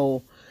 and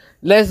so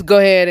let's go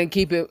ahead and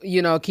keep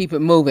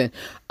it moving.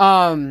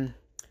 I'm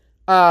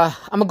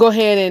gonna go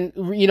ahead and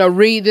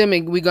read them,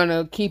 and we're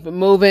gonna keep it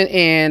moving.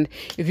 And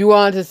if you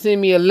want to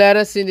send me a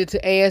letter, send it to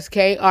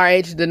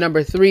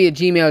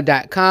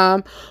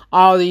askrh3@gmail.com.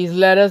 All these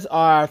letters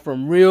are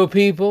from real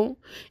people,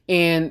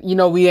 and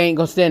we ain't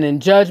gonna stand in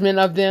judgment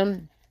of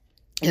them.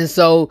 And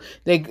so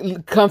they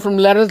come from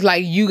letters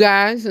like you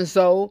guys, and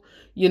so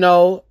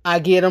I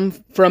get them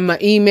from my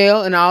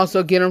email, and I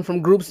also get them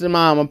from groups that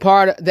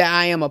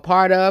I am a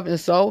part of. And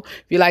so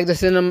if you like to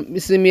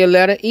send me a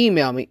letter,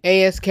 email me,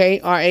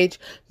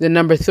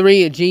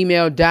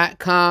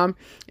 askrh3@gmail.com.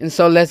 And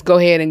so let's go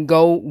ahead and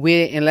go with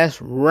it, and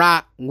let's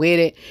rock with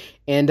it.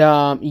 And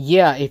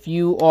yeah, if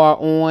you are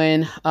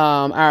on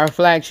our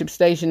flagship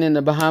station in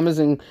the Bahamas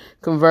and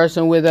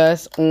conversing with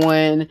us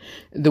on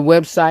the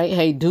website,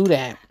 hey, do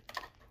that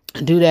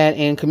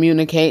and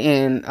communicate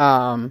and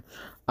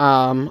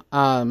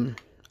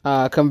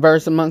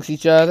converse amongst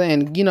each other,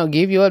 and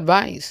give your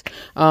advice.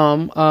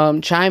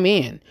 Chime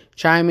in.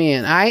 All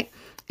right.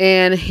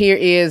 And here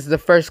is the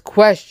first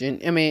question.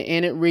 And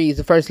it reads,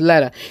 the first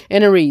letter,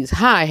 and it reads,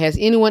 "Hi, has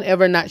anyone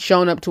ever not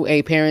shown up to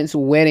a parent's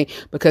wedding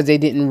because they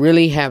didn't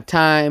really have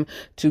time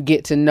to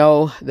get to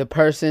know the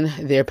person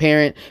their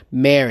parent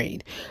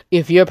married?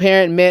 If your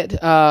parent met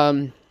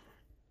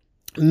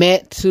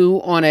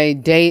two on a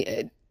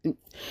date,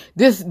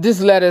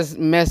 This letter's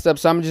messed up,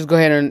 so I'm just go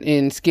ahead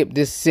and skip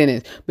this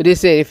sentence. But it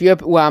said, if you're,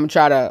 well, I'm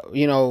trying to,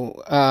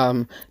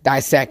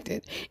 dissect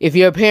it. If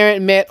your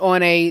parent met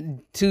on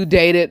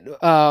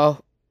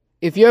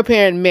if your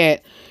parent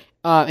met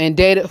and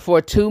dated for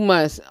 2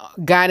 months,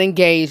 got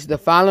engaged the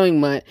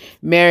following month,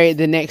 married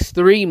the next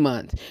 3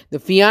 months. The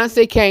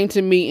fiance came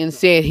to me and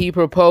said he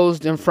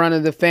proposed in front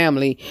of the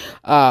family,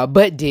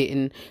 but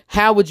didn't.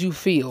 How would you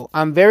feel?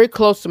 I'm very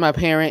close to my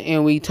parent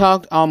and we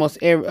talked almost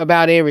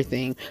about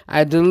everything.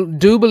 I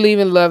do believe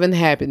in love and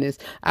happiness.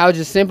 I was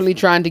just simply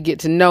trying to get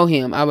to know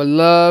him. I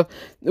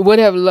would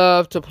have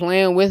loved to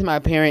plan with my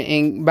parent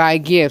and buy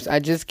gifts. I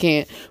just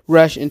can't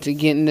rush into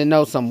getting to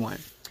know someone.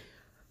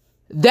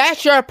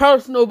 That's your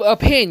personal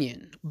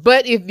opinion.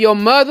 But if your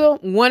mother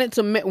want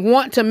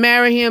to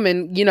marry him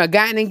and,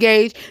 gotten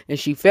engaged and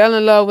she fell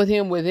in love with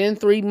him within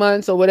 3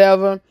 months or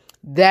whatever,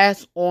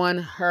 that's on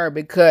her.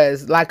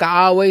 Because like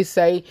I always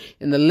say,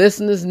 and the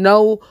listeners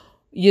know,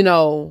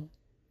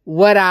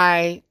 what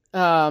I,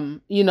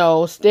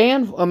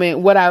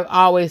 what I've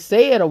always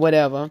said or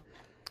whatever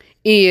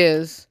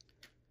is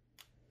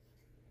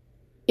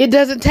it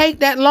doesn't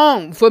take that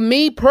long. For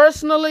me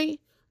personally,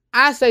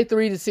 I say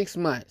 3 to 6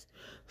 months.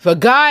 For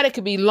God, it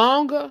could be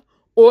longer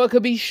or it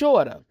could be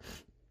shorter.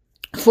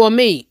 For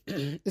me.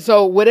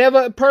 So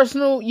whatever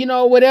personal,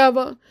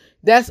 whatever,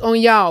 that's on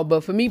y'all.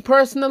 But for me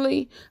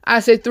personally, I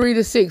say 3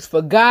 to 6.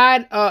 For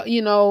God,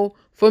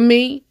 for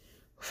me,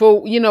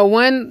 for,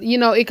 one,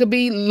 it could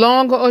be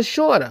longer or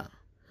shorter.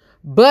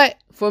 But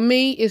for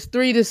me, it's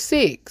 3 to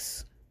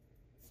 6.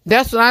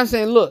 That's what I'm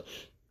saying.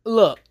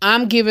 Look,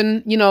 I'm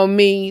giving,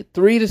 me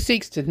 3 to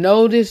 6 to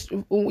know this,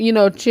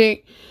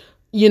 chick,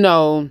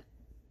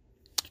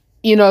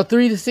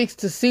 3 to 6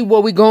 to see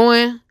where we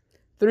going.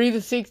 3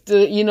 to 6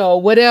 to,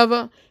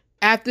 whatever.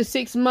 After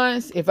 6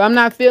 months, if I'm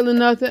not feeling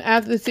nothing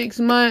after 6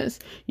 months,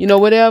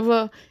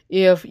 whatever.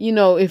 If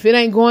it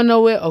ain't going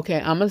nowhere, okay,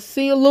 I'm going to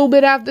see a little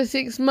bit after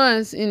 6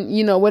 months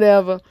and,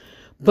 whatever.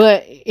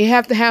 But it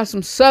have to have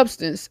some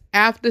substance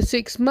after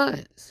 6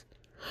 months.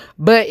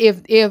 But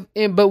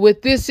but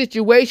with this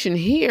situation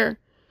here,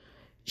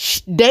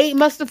 they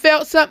must have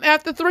felt something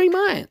after 3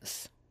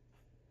 months.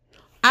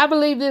 I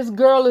believe this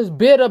girl is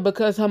bitter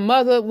because her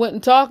mother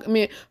wouldn't talk.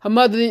 Her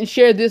mother didn't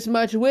share this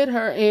much with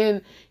her.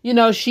 And,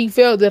 she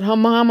felt that her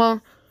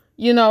mama,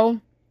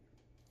 didn't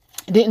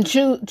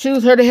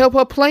choose her to help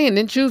her plan,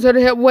 didn't choose her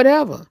to help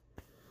whatever.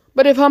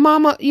 But if her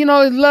mama,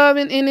 is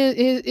loving and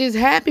is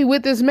happy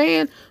with this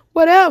man,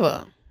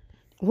 whatever.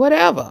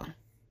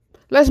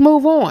 Let's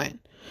move on.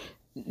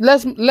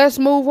 Let's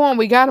move on.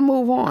 We got to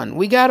move on.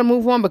 We got to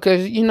move on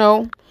because,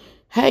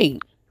 hey,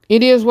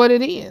 it is what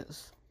it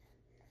is.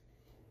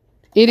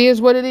 It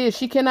is what it is.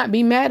 She cannot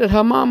be mad at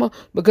her mama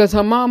because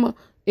her mama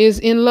is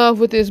in love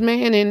with this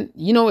man and,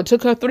 it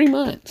took her 3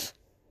 months.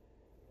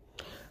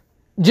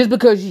 Just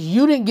because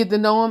you didn't get to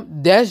know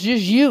him, that's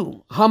just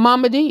you. Her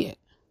mama did.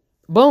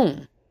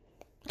 Boom.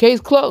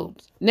 Case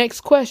closed.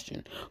 Next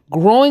question.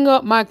 Growing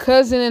up, my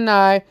cousin and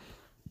I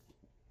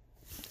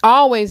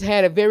always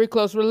had a very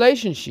close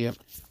relationship.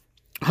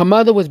 Her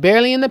mother was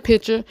barely in the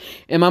picture,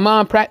 and my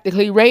mom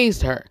practically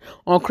raised her.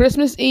 On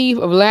Christmas Eve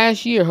of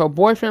last year, her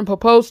boyfriend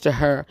proposed to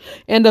her,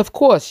 and of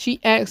course,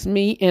 she asked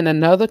me and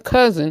another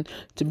cousin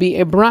to be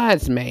a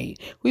bridesmaid.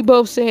 We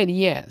both said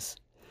yes.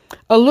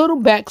 A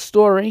little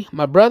backstory,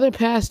 my brother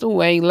passed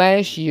away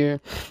last year,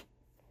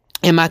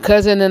 and my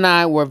cousin and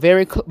I were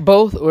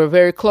both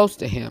very close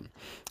to him.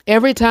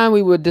 Every time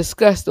we would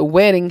discuss the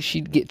wedding,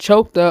 she'd get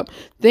choked up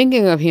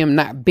thinking of him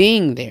not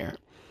being there.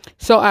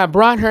 So I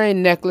brought her a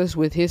necklace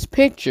with his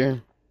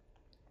picture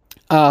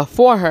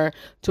for her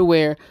to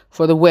wear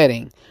for the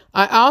wedding.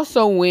 I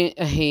also went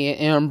ahead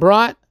and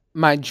brought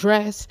my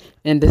dress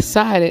and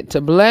decided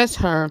to bless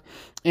her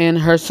and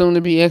her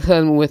soon-to-be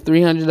ex-husband with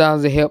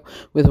 $300 to help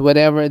with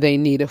whatever they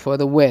needed for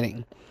the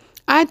wedding.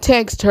 I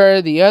texted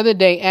her the other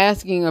day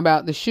asking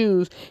about the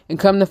shoes, and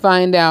come to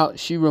find out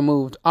she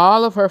removed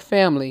all of her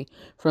family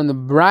from the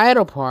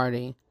bridal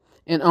party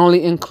and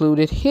only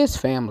included his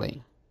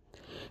family.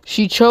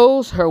 She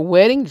chose her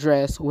wedding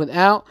dress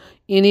without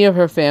any of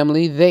her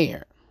family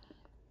there.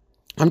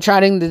 I'm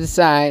trying to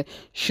decide,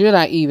 should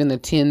I even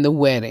attend the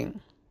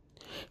wedding?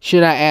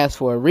 Should I ask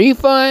for a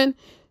refund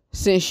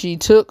since she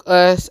took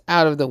us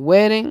out of the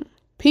wedding?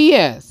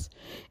 P.S.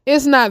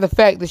 It's not the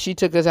fact that she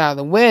took us out of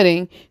the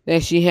wedding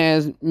that she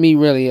has me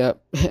really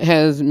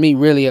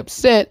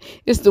upset.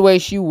 It's the way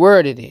she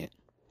worded it.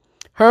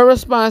 Her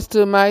response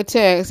to my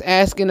text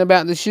asking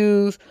about the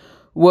shoes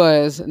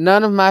was,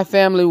 none of my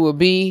family will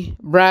be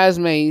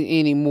bridesmaids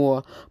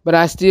anymore, but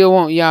I still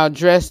want y'all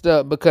dressed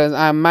up because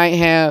I might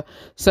have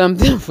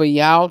something for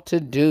y'all to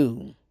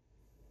do.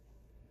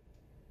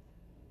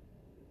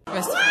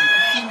 Best friend,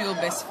 female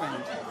best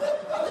friend.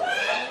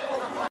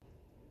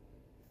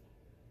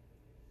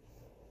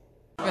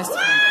 Best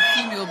friend,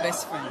 female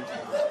best friend.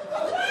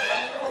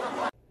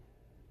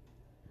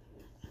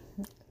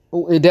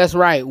 That's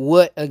right.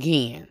 What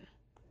again?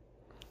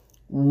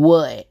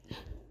 What?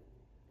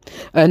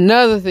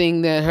 Another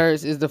thing that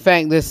hurts is the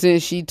fact that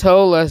since she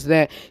told us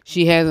that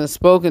she hasn't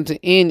spoken to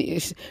any.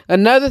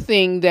 Another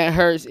thing that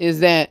hurts is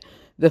that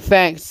the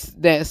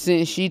fact that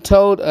since she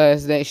told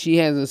us that she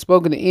hasn't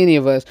spoken to any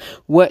of us,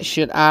 what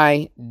should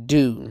I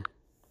do?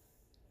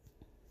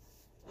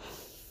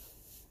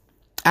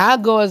 I'll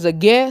go as a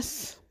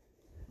guest,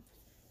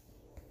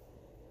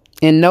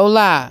 and no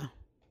lie,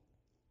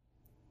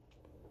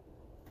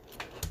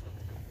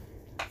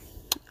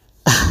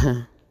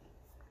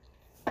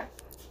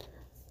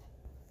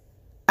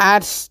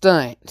 I'd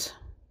stunt.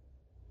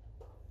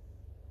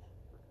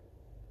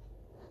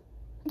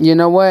 You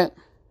know what?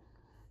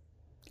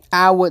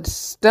 I would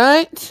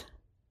stunt.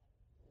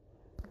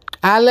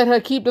 I let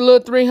her keep the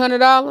little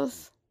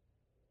 $300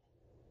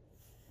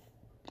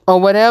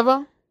 or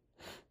whatever.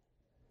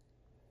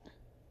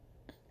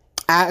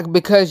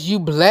 Because you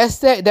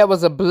blessed that. That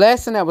was a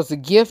blessing. That was a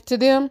gift to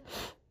them.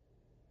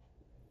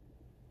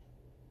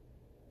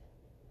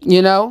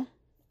 You know?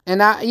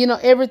 And it's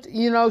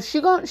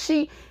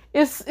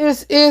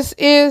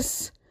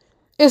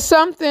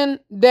something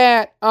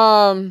that,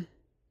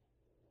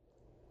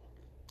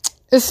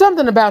 it's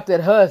something about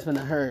that husband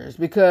of hers,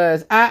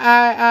 because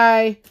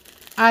I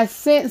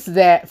sense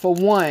that, for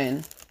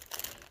one,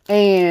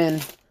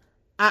 and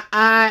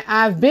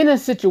I've been in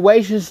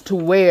situations to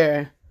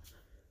where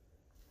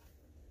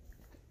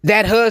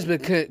that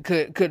husband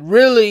could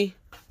really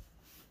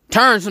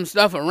turn some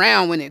stuff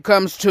around when it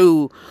comes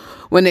to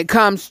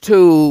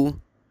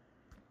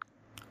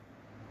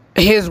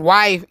his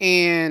wife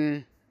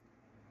and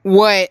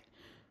what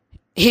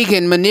he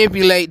can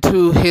manipulate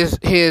to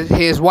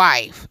his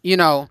wife. You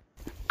know,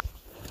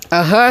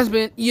 a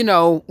husband, you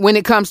know, when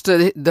it comes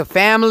to the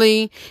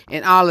family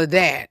and all of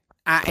that,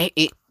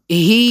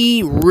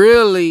 he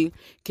really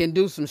can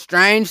do some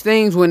strange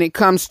things when it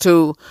comes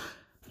to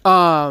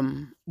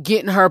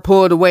getting her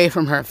pulled away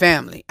from her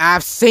family.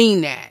 I've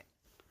seen that.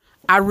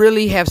 I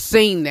really have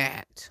seen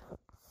that.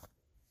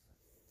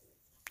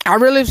 I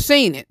really have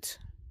seen it.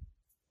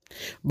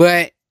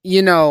 But,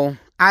 you know,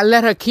 I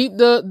let her keep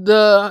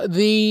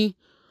the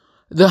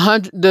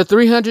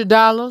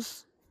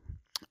 $300.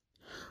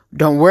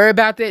 Don't worry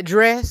about that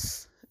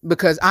dress,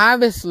 because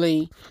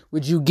obviously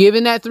with you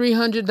giving that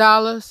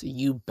 $300,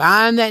 you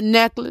buying that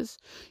necklace,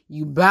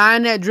 you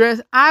buying that dress,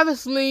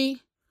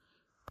 obviously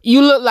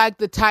you look like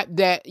the type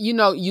that, you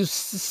know, you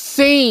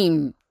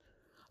seem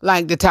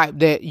like the type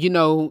that, you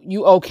know,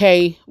 you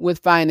okay with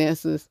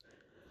finances.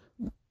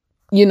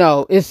 You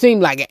know, it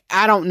seemed like it.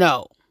 I don't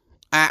know.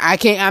 I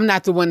can't, I'm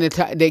not the one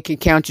that can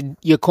count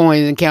your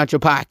coins and count your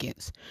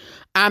pockets.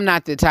 I'm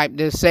not the type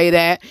to say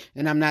that,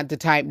 and I'm not the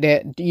type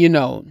that, you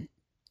know,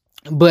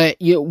 but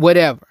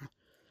whatever.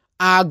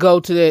 I'll go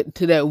to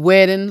that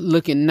wedding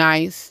looking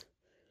nice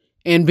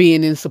and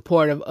being in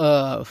supportive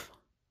of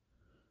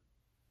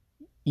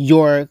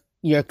your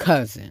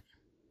cousin,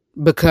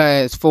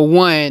 because for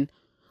one,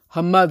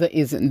 her mother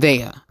isn't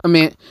there. I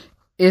mean,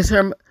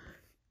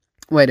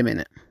 wait a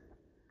minute.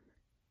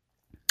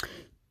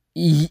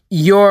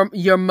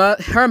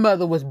 Her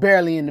mother was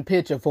barely in the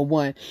picture, for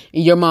one,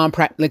 and your mom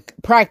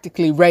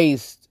practically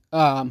raised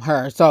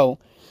her. So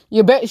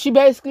she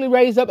basically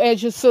raised up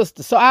as your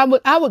sister. So I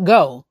would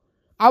go,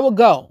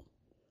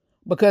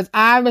 because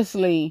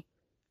obviously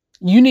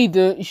you need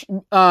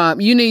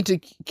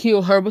to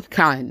kill her with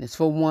kindness,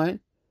 for one.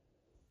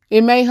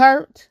 It may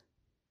hurt,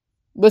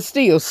 but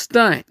still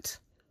stunt.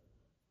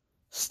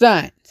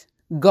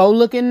 Go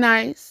looking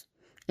nice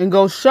and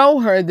go show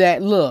her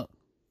that, look,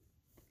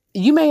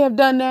 you may have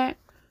done that,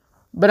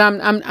 but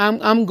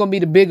I'm gonna be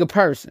the bigger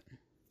person.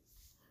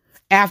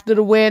 After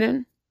the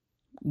wedding,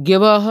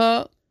 give her a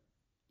hug,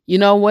 you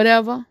know,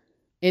 whatever,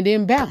 and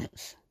then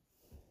bounce.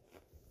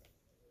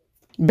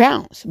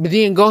 But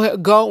then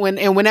go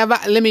and whenever,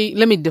 let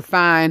me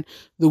define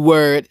the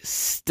word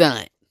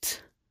stunt.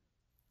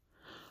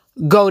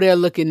 Go there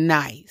looking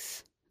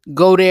nice.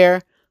 Go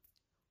there,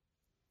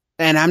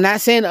 and I'm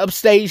not saying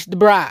upstage the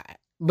bride,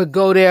 but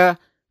go there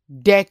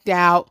decked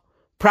out,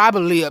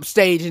 probably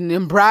upstaging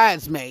them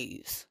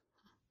bridesmaids.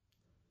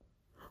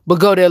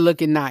 But go there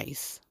looking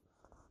nice.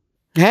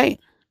 Hey,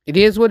 it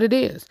is what it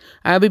is.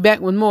 I'll be back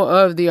with more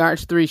of the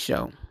RH3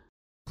 Show.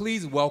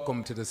 Please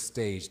welcome to the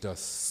stage the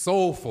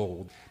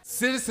soulful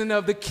citizen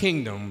of the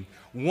kingdom,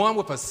 one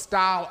with a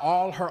style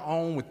all her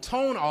own, with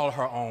tone all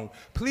her own.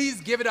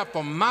 Please give it up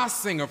for my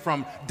singer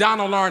from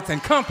Donald Lawrence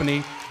and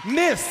Company,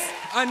 Miss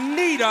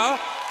Anita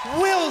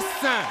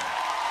Wilson.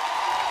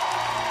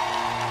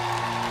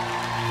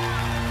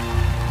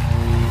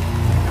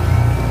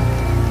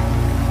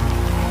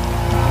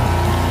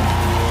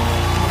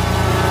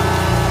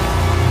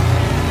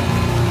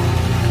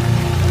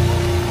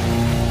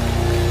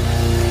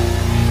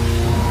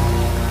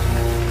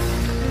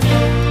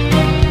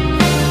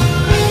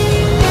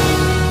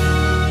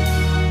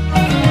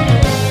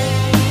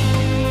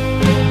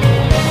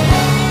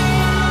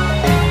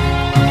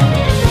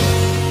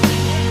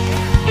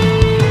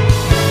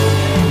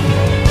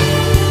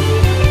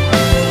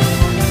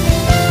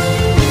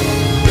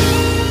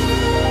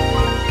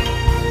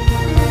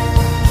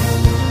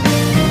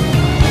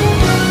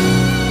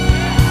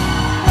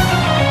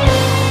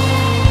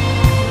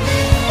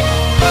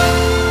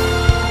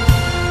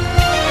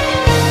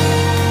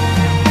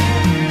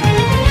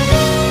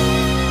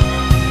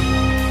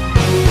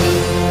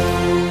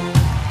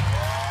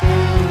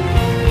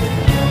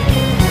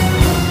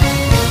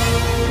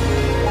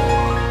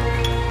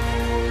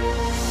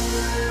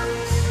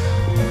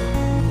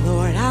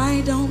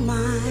 I don't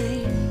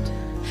mind.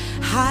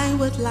 I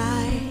would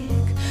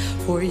like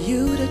for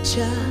you to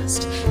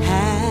just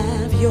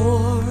have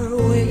your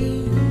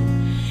way.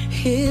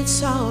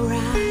 It's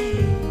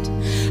alright.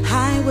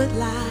 I would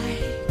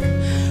like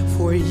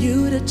for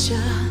you to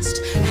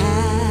just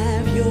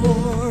have your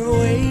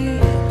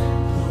way.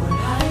 Lord,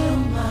 I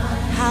don't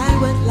mind. I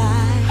would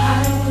like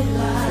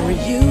for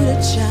you to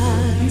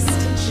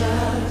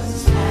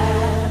just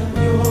have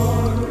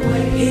your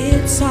way.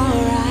 It's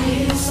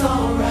alright. It's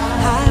alright.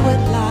 I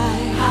would like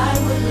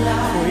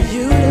for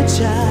you to just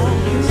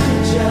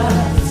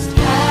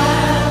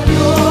have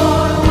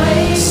your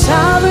way.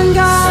 Sovereign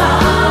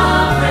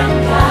God,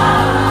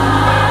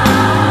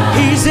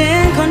 He's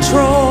in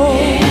control.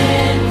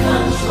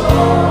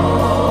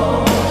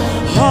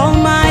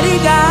 Almighty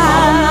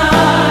God,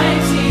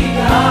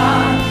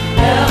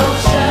 El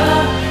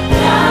Shaddai.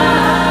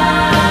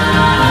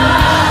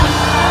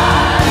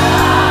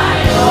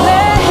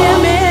 Let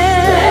Him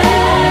in.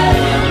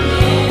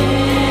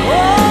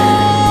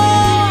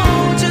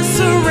 Oh, just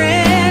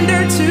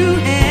surrender to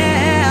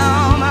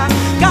Him.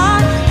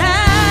 God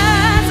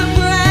has a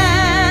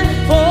plan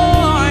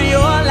for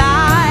your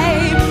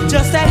life.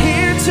 Just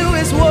adhere to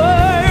His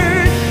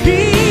word,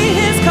 heed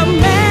His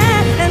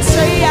command, and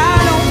say, I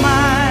don't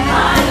mind.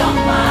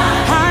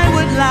 I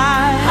would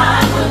like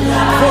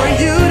for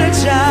you to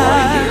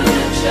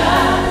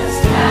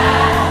just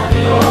have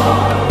your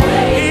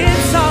way.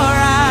 It's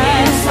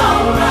alright. I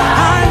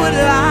would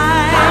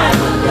like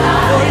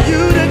for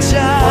you to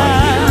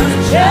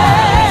just,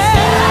 yeah.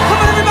 Come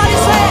on, everybody,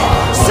 say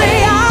it.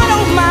 Say, I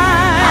don't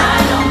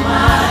mind.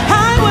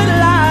 I would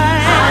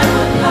like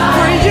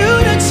for you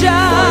to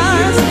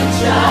just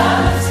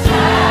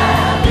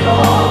have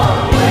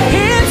your way.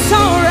 It's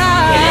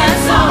alright.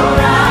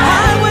 I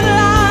would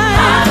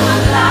like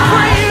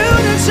for you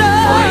to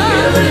just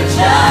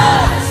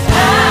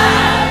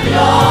have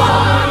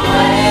your way.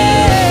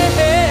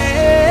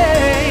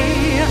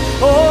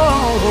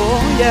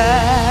 Oh,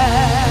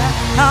 yeah.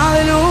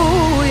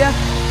 Hallelujah.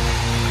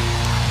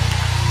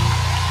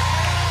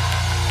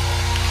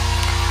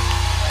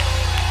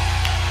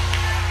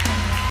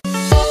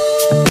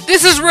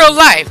 This is real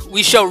life.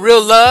 We show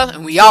real love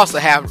and we also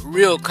have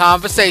real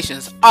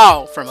conversations,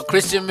 all from a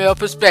Christian male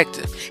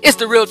perspective. It's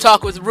the Real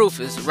Talk with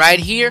Rufus right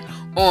here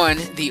on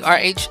the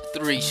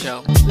RH3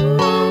 Show.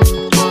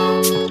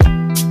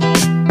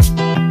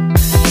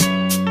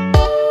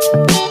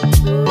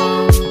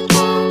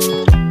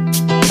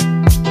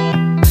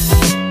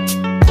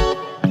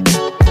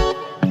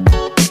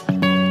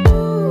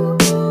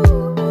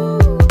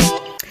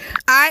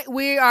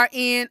 We are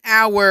in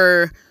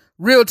our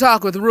Real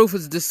Talk with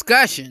Rufus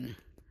discussion,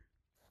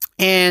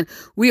 and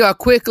we are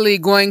quickly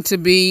going to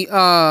be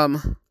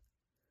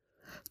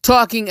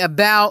talking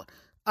about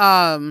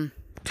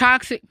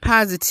toxic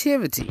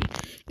positivity.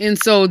 And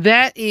so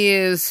that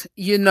is,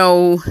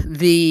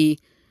 the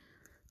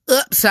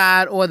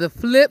upside or the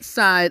flip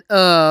side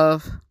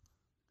of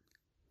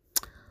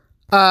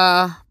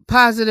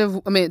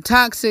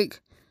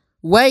toxic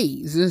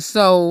ways. And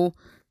so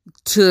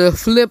to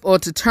flip or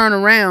to turn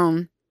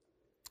around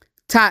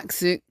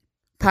toxic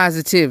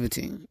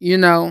positivity,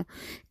 and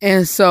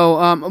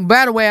so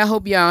by the way, I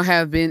hope y'all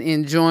have been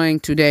enjoying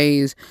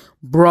today's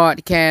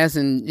broadcast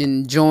and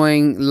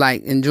enjoying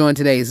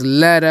today's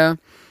letter.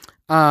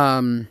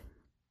 I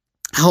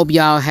hope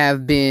y'all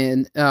have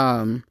been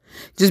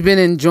just been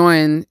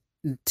enjoying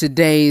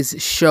today's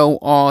show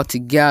all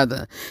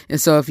together.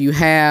 And so if you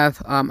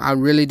have, I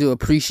really do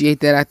appreciate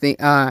that. I think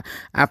I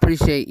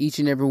appreciate each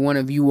and every one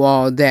of you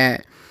all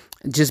that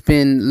just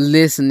been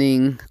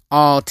listening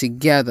all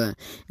together.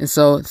 And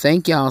so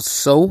thank y'all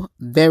so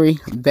very,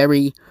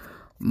 very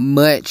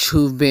much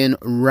who've been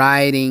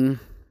riding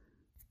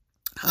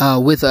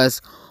with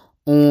us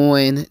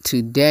on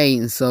today.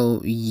 And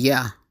so,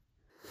 yeah.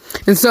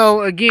 And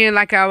so again,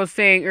 like I was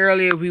saying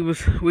earlier,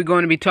 we're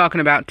going to be talking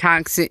about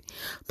toxic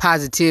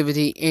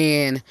positivity,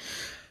 and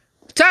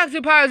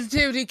toxic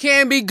positivity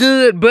can be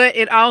good, but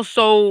it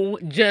also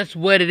just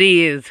what it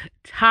is,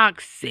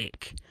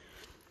 toxic.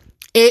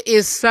 It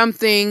is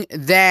something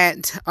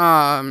that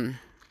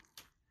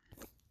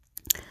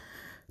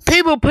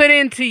people put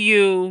into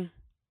you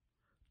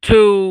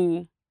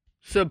to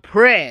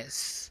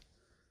suppress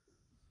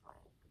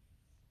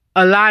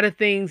a lot of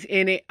things,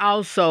 and it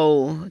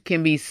also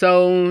can be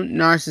so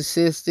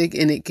narcissistic,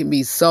 and it can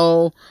be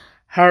so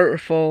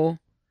hurtful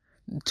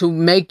to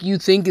make you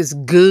think it's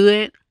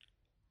good,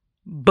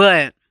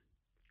 but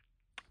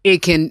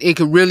it can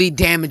really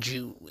damage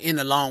you in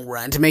the long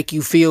run to make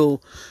you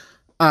feel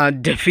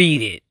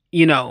defeated,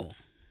 It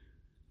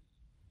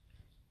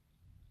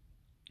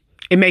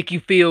make you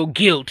feel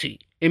guilty.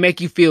 It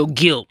make you feel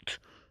guilt,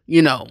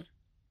 It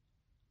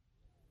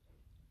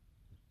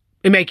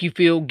make you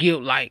feel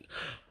guilt, like,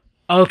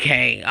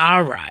 okay,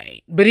 all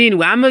right. But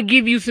anyway, I'm going to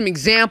give you some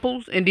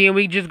examples, and then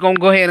we just going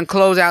to go ahead and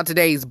close out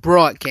today's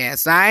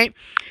broadcast, all right?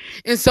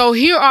 And so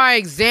here are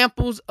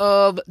examples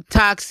of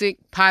toxic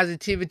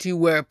positivity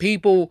where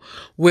people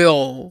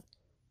will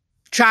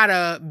try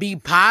to be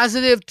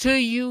positive to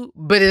you,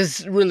 but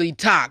it's really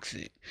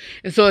toxic.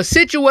 And so a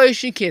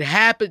situation can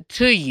happen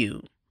to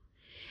you,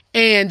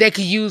 and they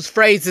could use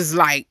phrases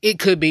like, it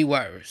could be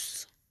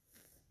worse.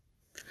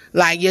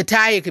 Like, your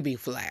tire could be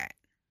flat.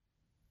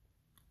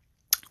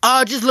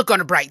 Oh, just look on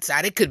the bright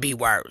side. It could be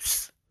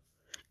worse.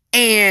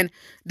 And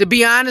to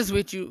be honest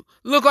with you,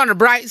 look on the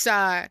bright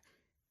side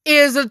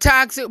is a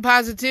toxic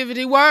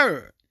positivity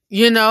word,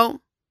 you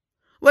know?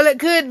 Well, it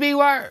could be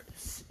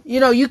worse. You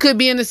know, you could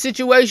be in a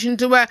situation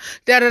to where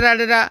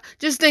da-da-da-da-da.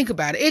 Just think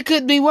about it. It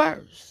could be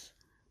worse.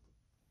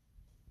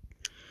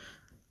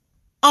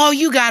 Oh,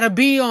 you got to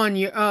be on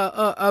your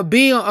a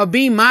B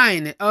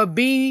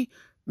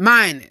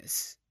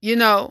minus, you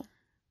know?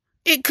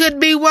 It could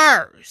be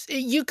worse.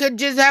 You could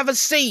just have a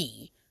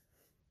C.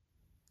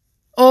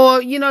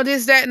 Or, you know,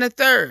 this, that, and the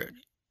third.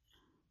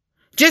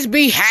 Just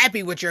be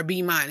happy with your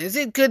B minus.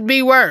 It could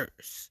be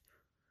worse.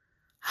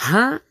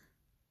 Huh?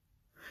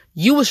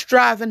 You were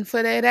striving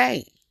for that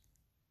A.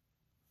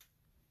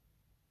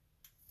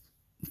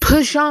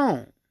 Push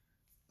on.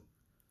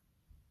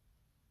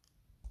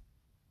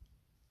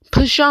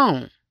 Push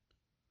on.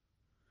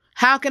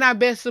 How can I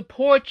best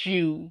support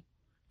you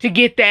to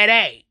get that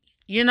A?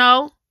 You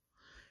know?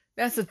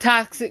 That's a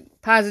toxic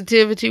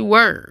positivity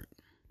word.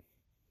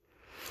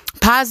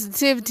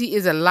 Positivity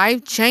is a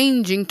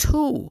life-changing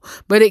tool,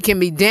 but it can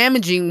be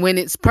damaging when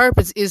its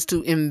purpose is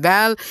to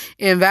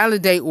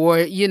invalidate or,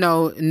 you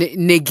know,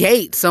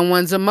 negate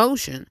someone's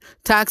emotion.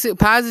 Toxic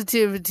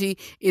positivity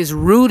is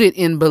rooted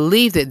in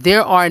belief that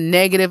there are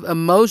negative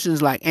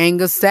emotions like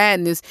anger,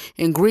 sadness,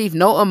 and grief.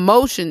 No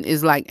emotion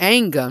is like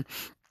anger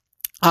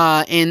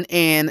and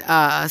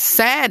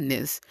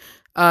sadness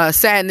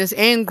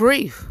and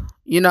grief,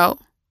 you know.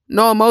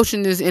 No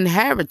emotion is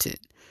inherently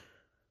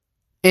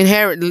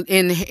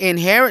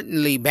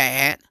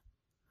bad,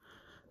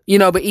 you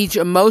know, but each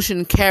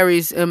emotion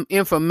carries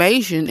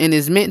information and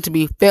is meant to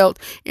be felt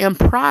and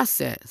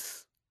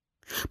processed.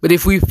 But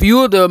if we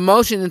fuel the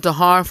emotion into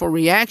harmful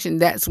reaction,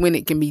 that's when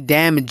it can be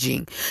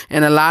damaging.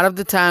 And a lot of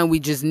the time we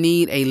just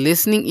need a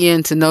listening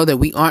in to know that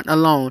we aren't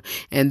alone.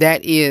 And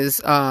that is,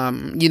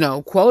 you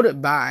know,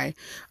 quoted by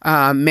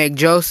Meg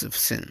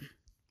Josephson.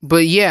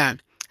 But yeah,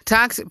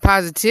 toxic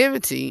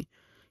positivity,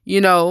 you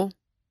know,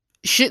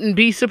 shouldn't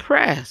be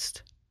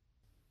suppressed.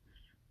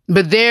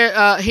 But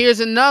here's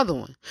another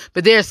one.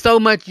 But there's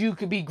so much you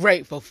could be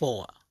grateful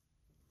for.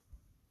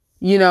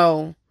 You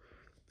know,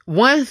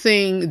 one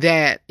thing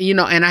that, you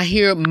know, and I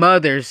hear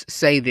mothers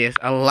say this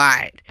a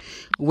lot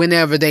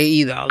whenever they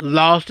either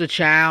lost a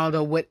child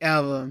or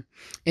whatever,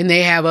 and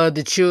they have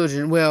other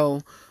children,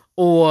 well,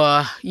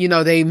 or, you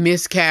know, they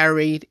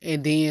miscarried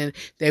and then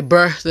they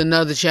birthed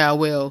another child.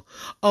 Well,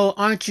 oh,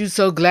 aren't you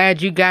so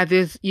glad you got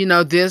this, you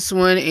know, this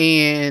one?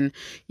 And,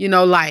 you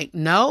know, like,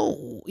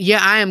 no,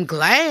 yeah, I am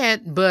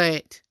glad,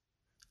 but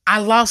I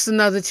lost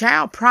another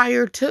child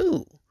prior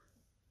to.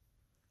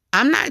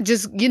 I'm not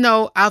just, you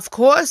know, of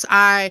course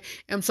I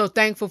am so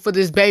thankful for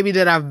this baby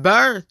that I've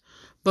birthed,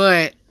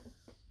 but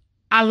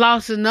I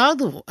lost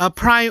another one,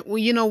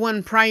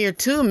 one prior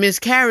to,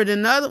 miscarried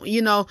another,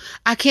 you know,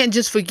 I can't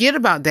just forget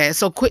about that.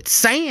 So quit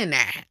saying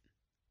that.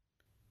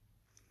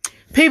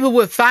 People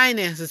with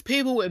finances,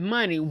 people with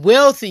money,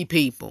 wealthy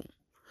people.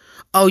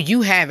 Oh,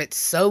 you have it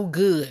so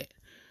good.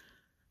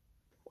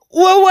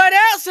 Well,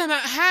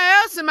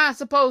 how else am I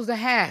supposed to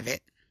have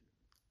it?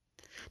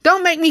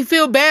 Don't make me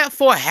feel bad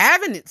for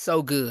having it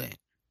so good.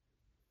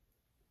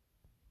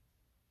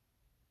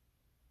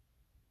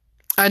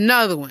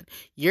 Another one.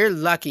 You're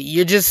lucky.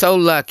 You're just so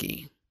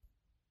lucky.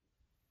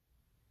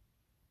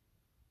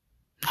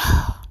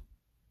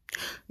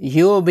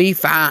 You'll be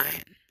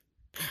fine.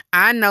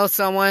 I know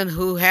someone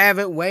who have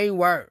it way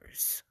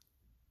worse.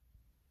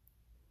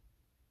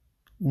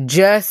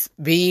 Just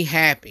be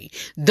happy.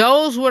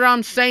 What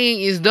I'm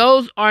saying is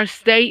those are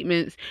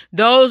statements.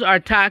 Those are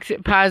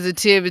toxic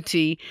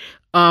positivity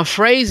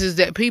phrases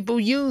that people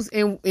use.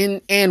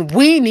 And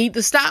we need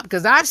to stop,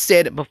 because I've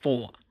said it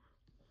before.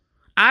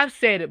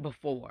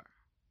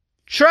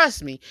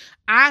 Trust me,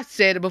 I've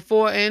said it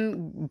before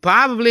and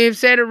probably have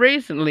said it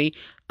recently,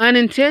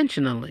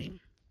 unintentionally.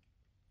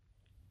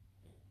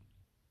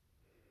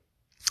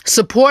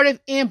 Supportive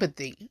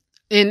empathy.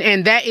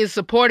 And that is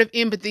supportive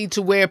empathy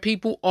to where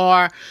people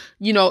are,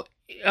 you know,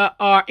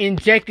 are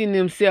injecting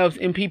themselves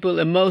in people's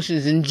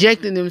emotions,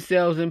 injecting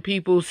themselves in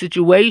people's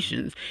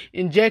situations,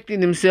 injecting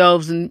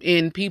themselves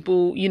in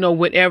people, you know,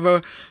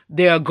 whatever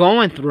they're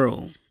going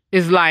through.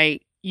 It's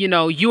like, you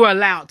know, you are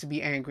allowed to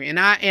be angry. And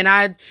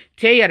I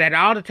tell you that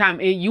all the time.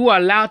 You are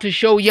allowed to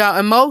show your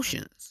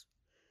emotions.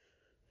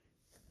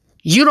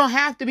 You don't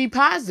have to be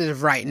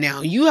positive right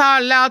now. You are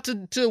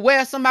allowed to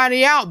wear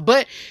somebody out.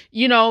 But,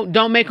 you know,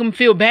 don't make them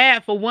feel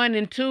bad for one,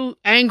 and two,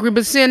 angry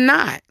but sin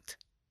not.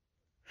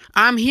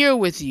 I'm here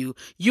with you.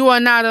 You are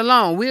not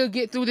alone. We'll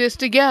get through this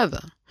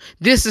together.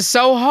 This is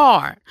so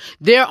hard.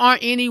 There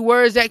aren't any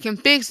words that can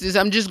fix this.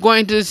 I'm just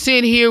going to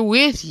sit here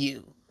with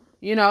you,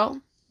 you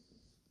know.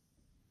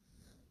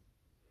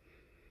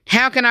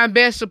 How can I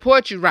best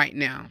support you right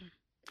now?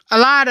 A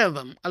lot of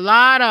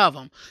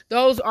them.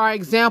 Those are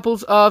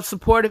examples of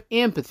supportive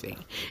empathy.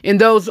 And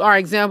those are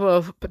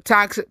examples of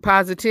toxic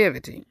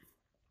positivity.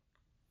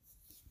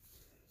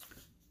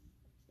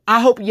 I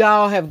hope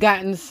y'all have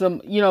gotten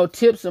some,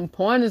 tips and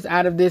pointers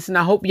out of this. And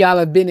I hope y'all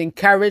have been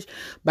encouraged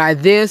by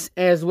this,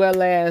 as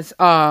well as,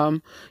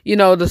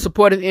 the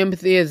supportive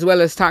empathy, as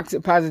well as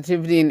toxic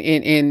positivity,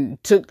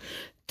 and took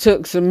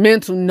some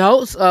mental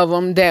notes of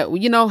them that,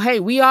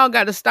 hey, we all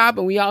got to stop,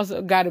 and we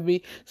also got to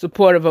be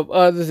supportive of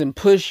others and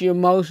push your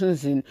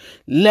emotions and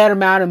let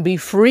them out and be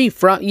free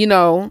from,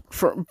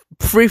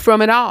 free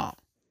from it all.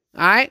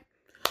 All right.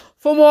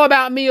 For more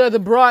about me or the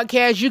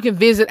broadcast, you can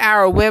visit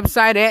our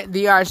website at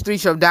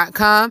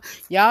therh3show.com.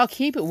 Y'all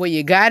keep it where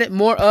you got it.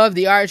 More of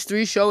the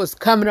RH3 Show is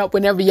coming up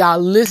whenever y'all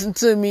listen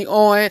to me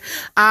on.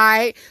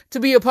 To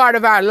be a part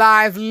of our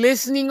live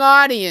listening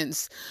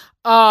audience.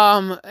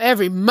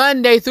 Every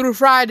Monday through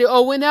Friday,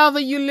 or whenever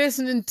you're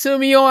listening to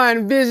me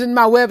on, visit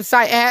my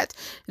website at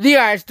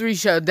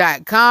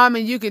therh3show.com,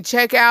 and you can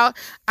check out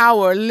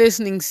our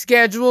listening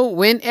schedule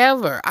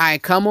whenever I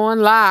come on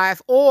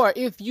live. Or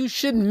if you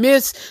should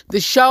miss the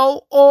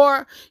show,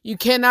 or you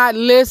cannot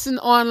listen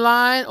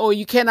online, or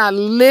you cannot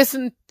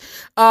listen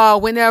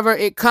whenever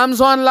it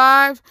comes on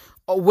live,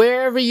 or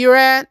wherever you're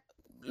at,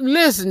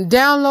 listen,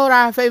 download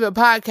our favorite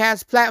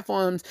podcast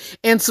platforms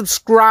and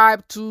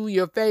subscribe to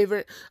your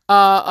favorite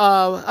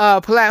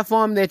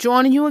platform that you're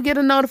on, and you will get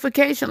a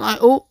notification like,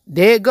 oh,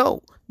 there it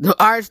go. The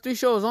RH3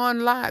 Show is on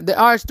live. The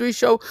RH3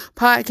 Show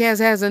podcast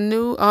has a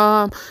new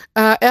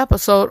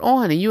episode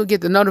on, and you'll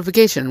get the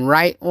notification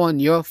right on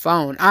your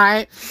phone. All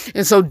right?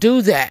 And so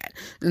do that.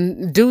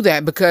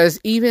 Because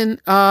even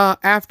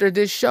after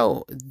this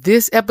show,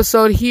 this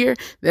episode here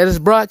that is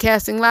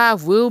broadcasting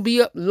live will be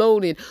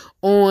uploaded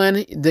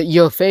on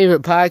your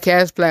favorite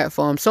podcast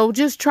platform. So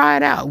just try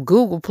it out.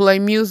 Google Play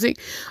Music.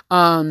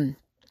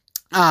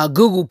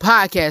 Google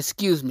Podcast,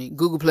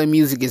 Google Play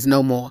Music is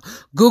no more.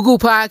 Google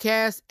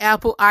Podcast,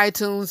 Apple,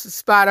 iTunes,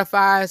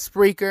 Spotify,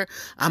 Spreaker.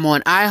 I'm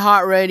on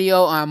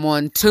iHeartRadio. I'm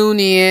on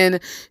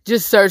TuneIn.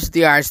 Just search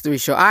the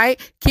RH3 Show. All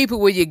right? Keep it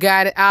where you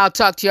got it. I'll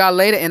talk to y'all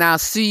later, and I'll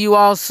see you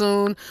all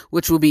soon,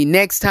 which will be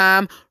next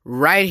time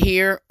right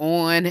here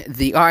on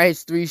the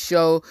RH3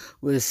 Show.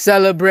 We're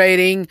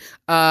celebrating,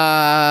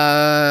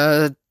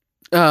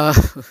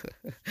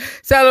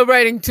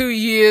 celebrating 2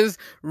 years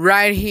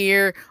right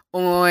here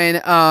on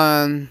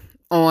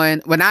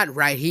well, not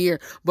right here,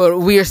 but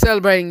we are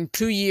celebrating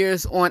 2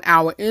 years on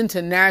our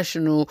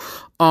international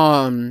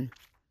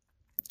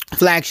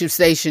flagship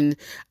station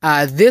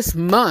this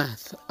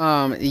month.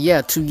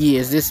 2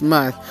 years this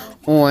month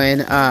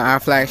on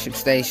our flagship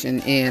station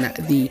in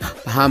the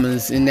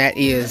Bahamas, and that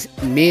is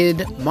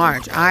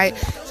mid-March. All right,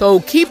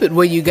 so keep it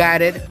where you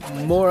got it.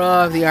 More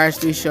of the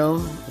RH3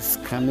 Show is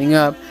coming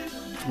up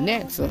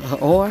next,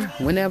 or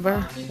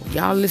whenever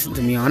y'all listen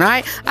to me on. All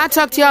right, I'll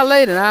talk to y'all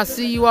later, and I'll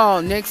see you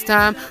all next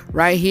time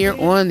right here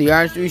on the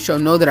RH3 Show.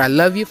 Know that I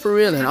love you for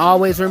real, and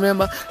always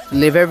remember to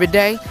live every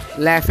day,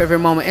 laugh every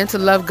moment, and to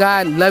love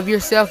God, love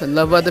yourself, and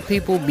love other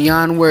people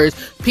beyond words.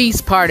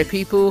 Peace, party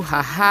people.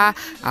 Ha ha.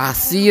 I'll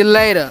see you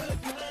later.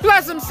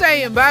 Plus, I'm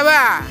saying bye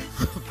bye.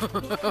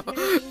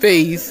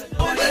 Peace.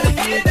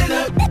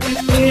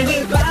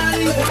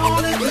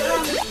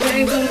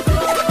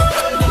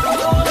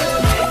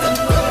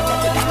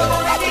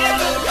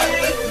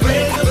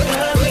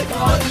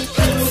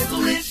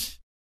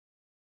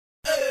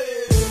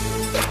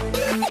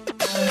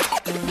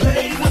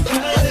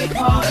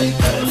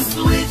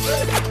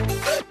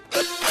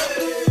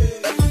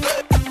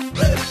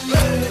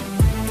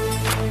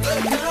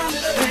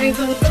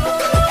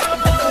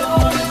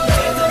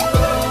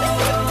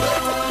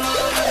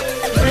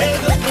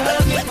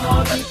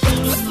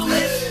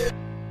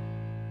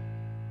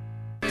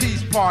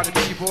 Peace, party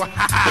people.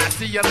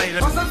 See you later.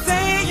 I'm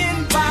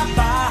saying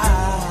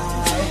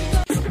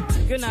bye-bye.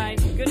 Good night.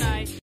 Good night.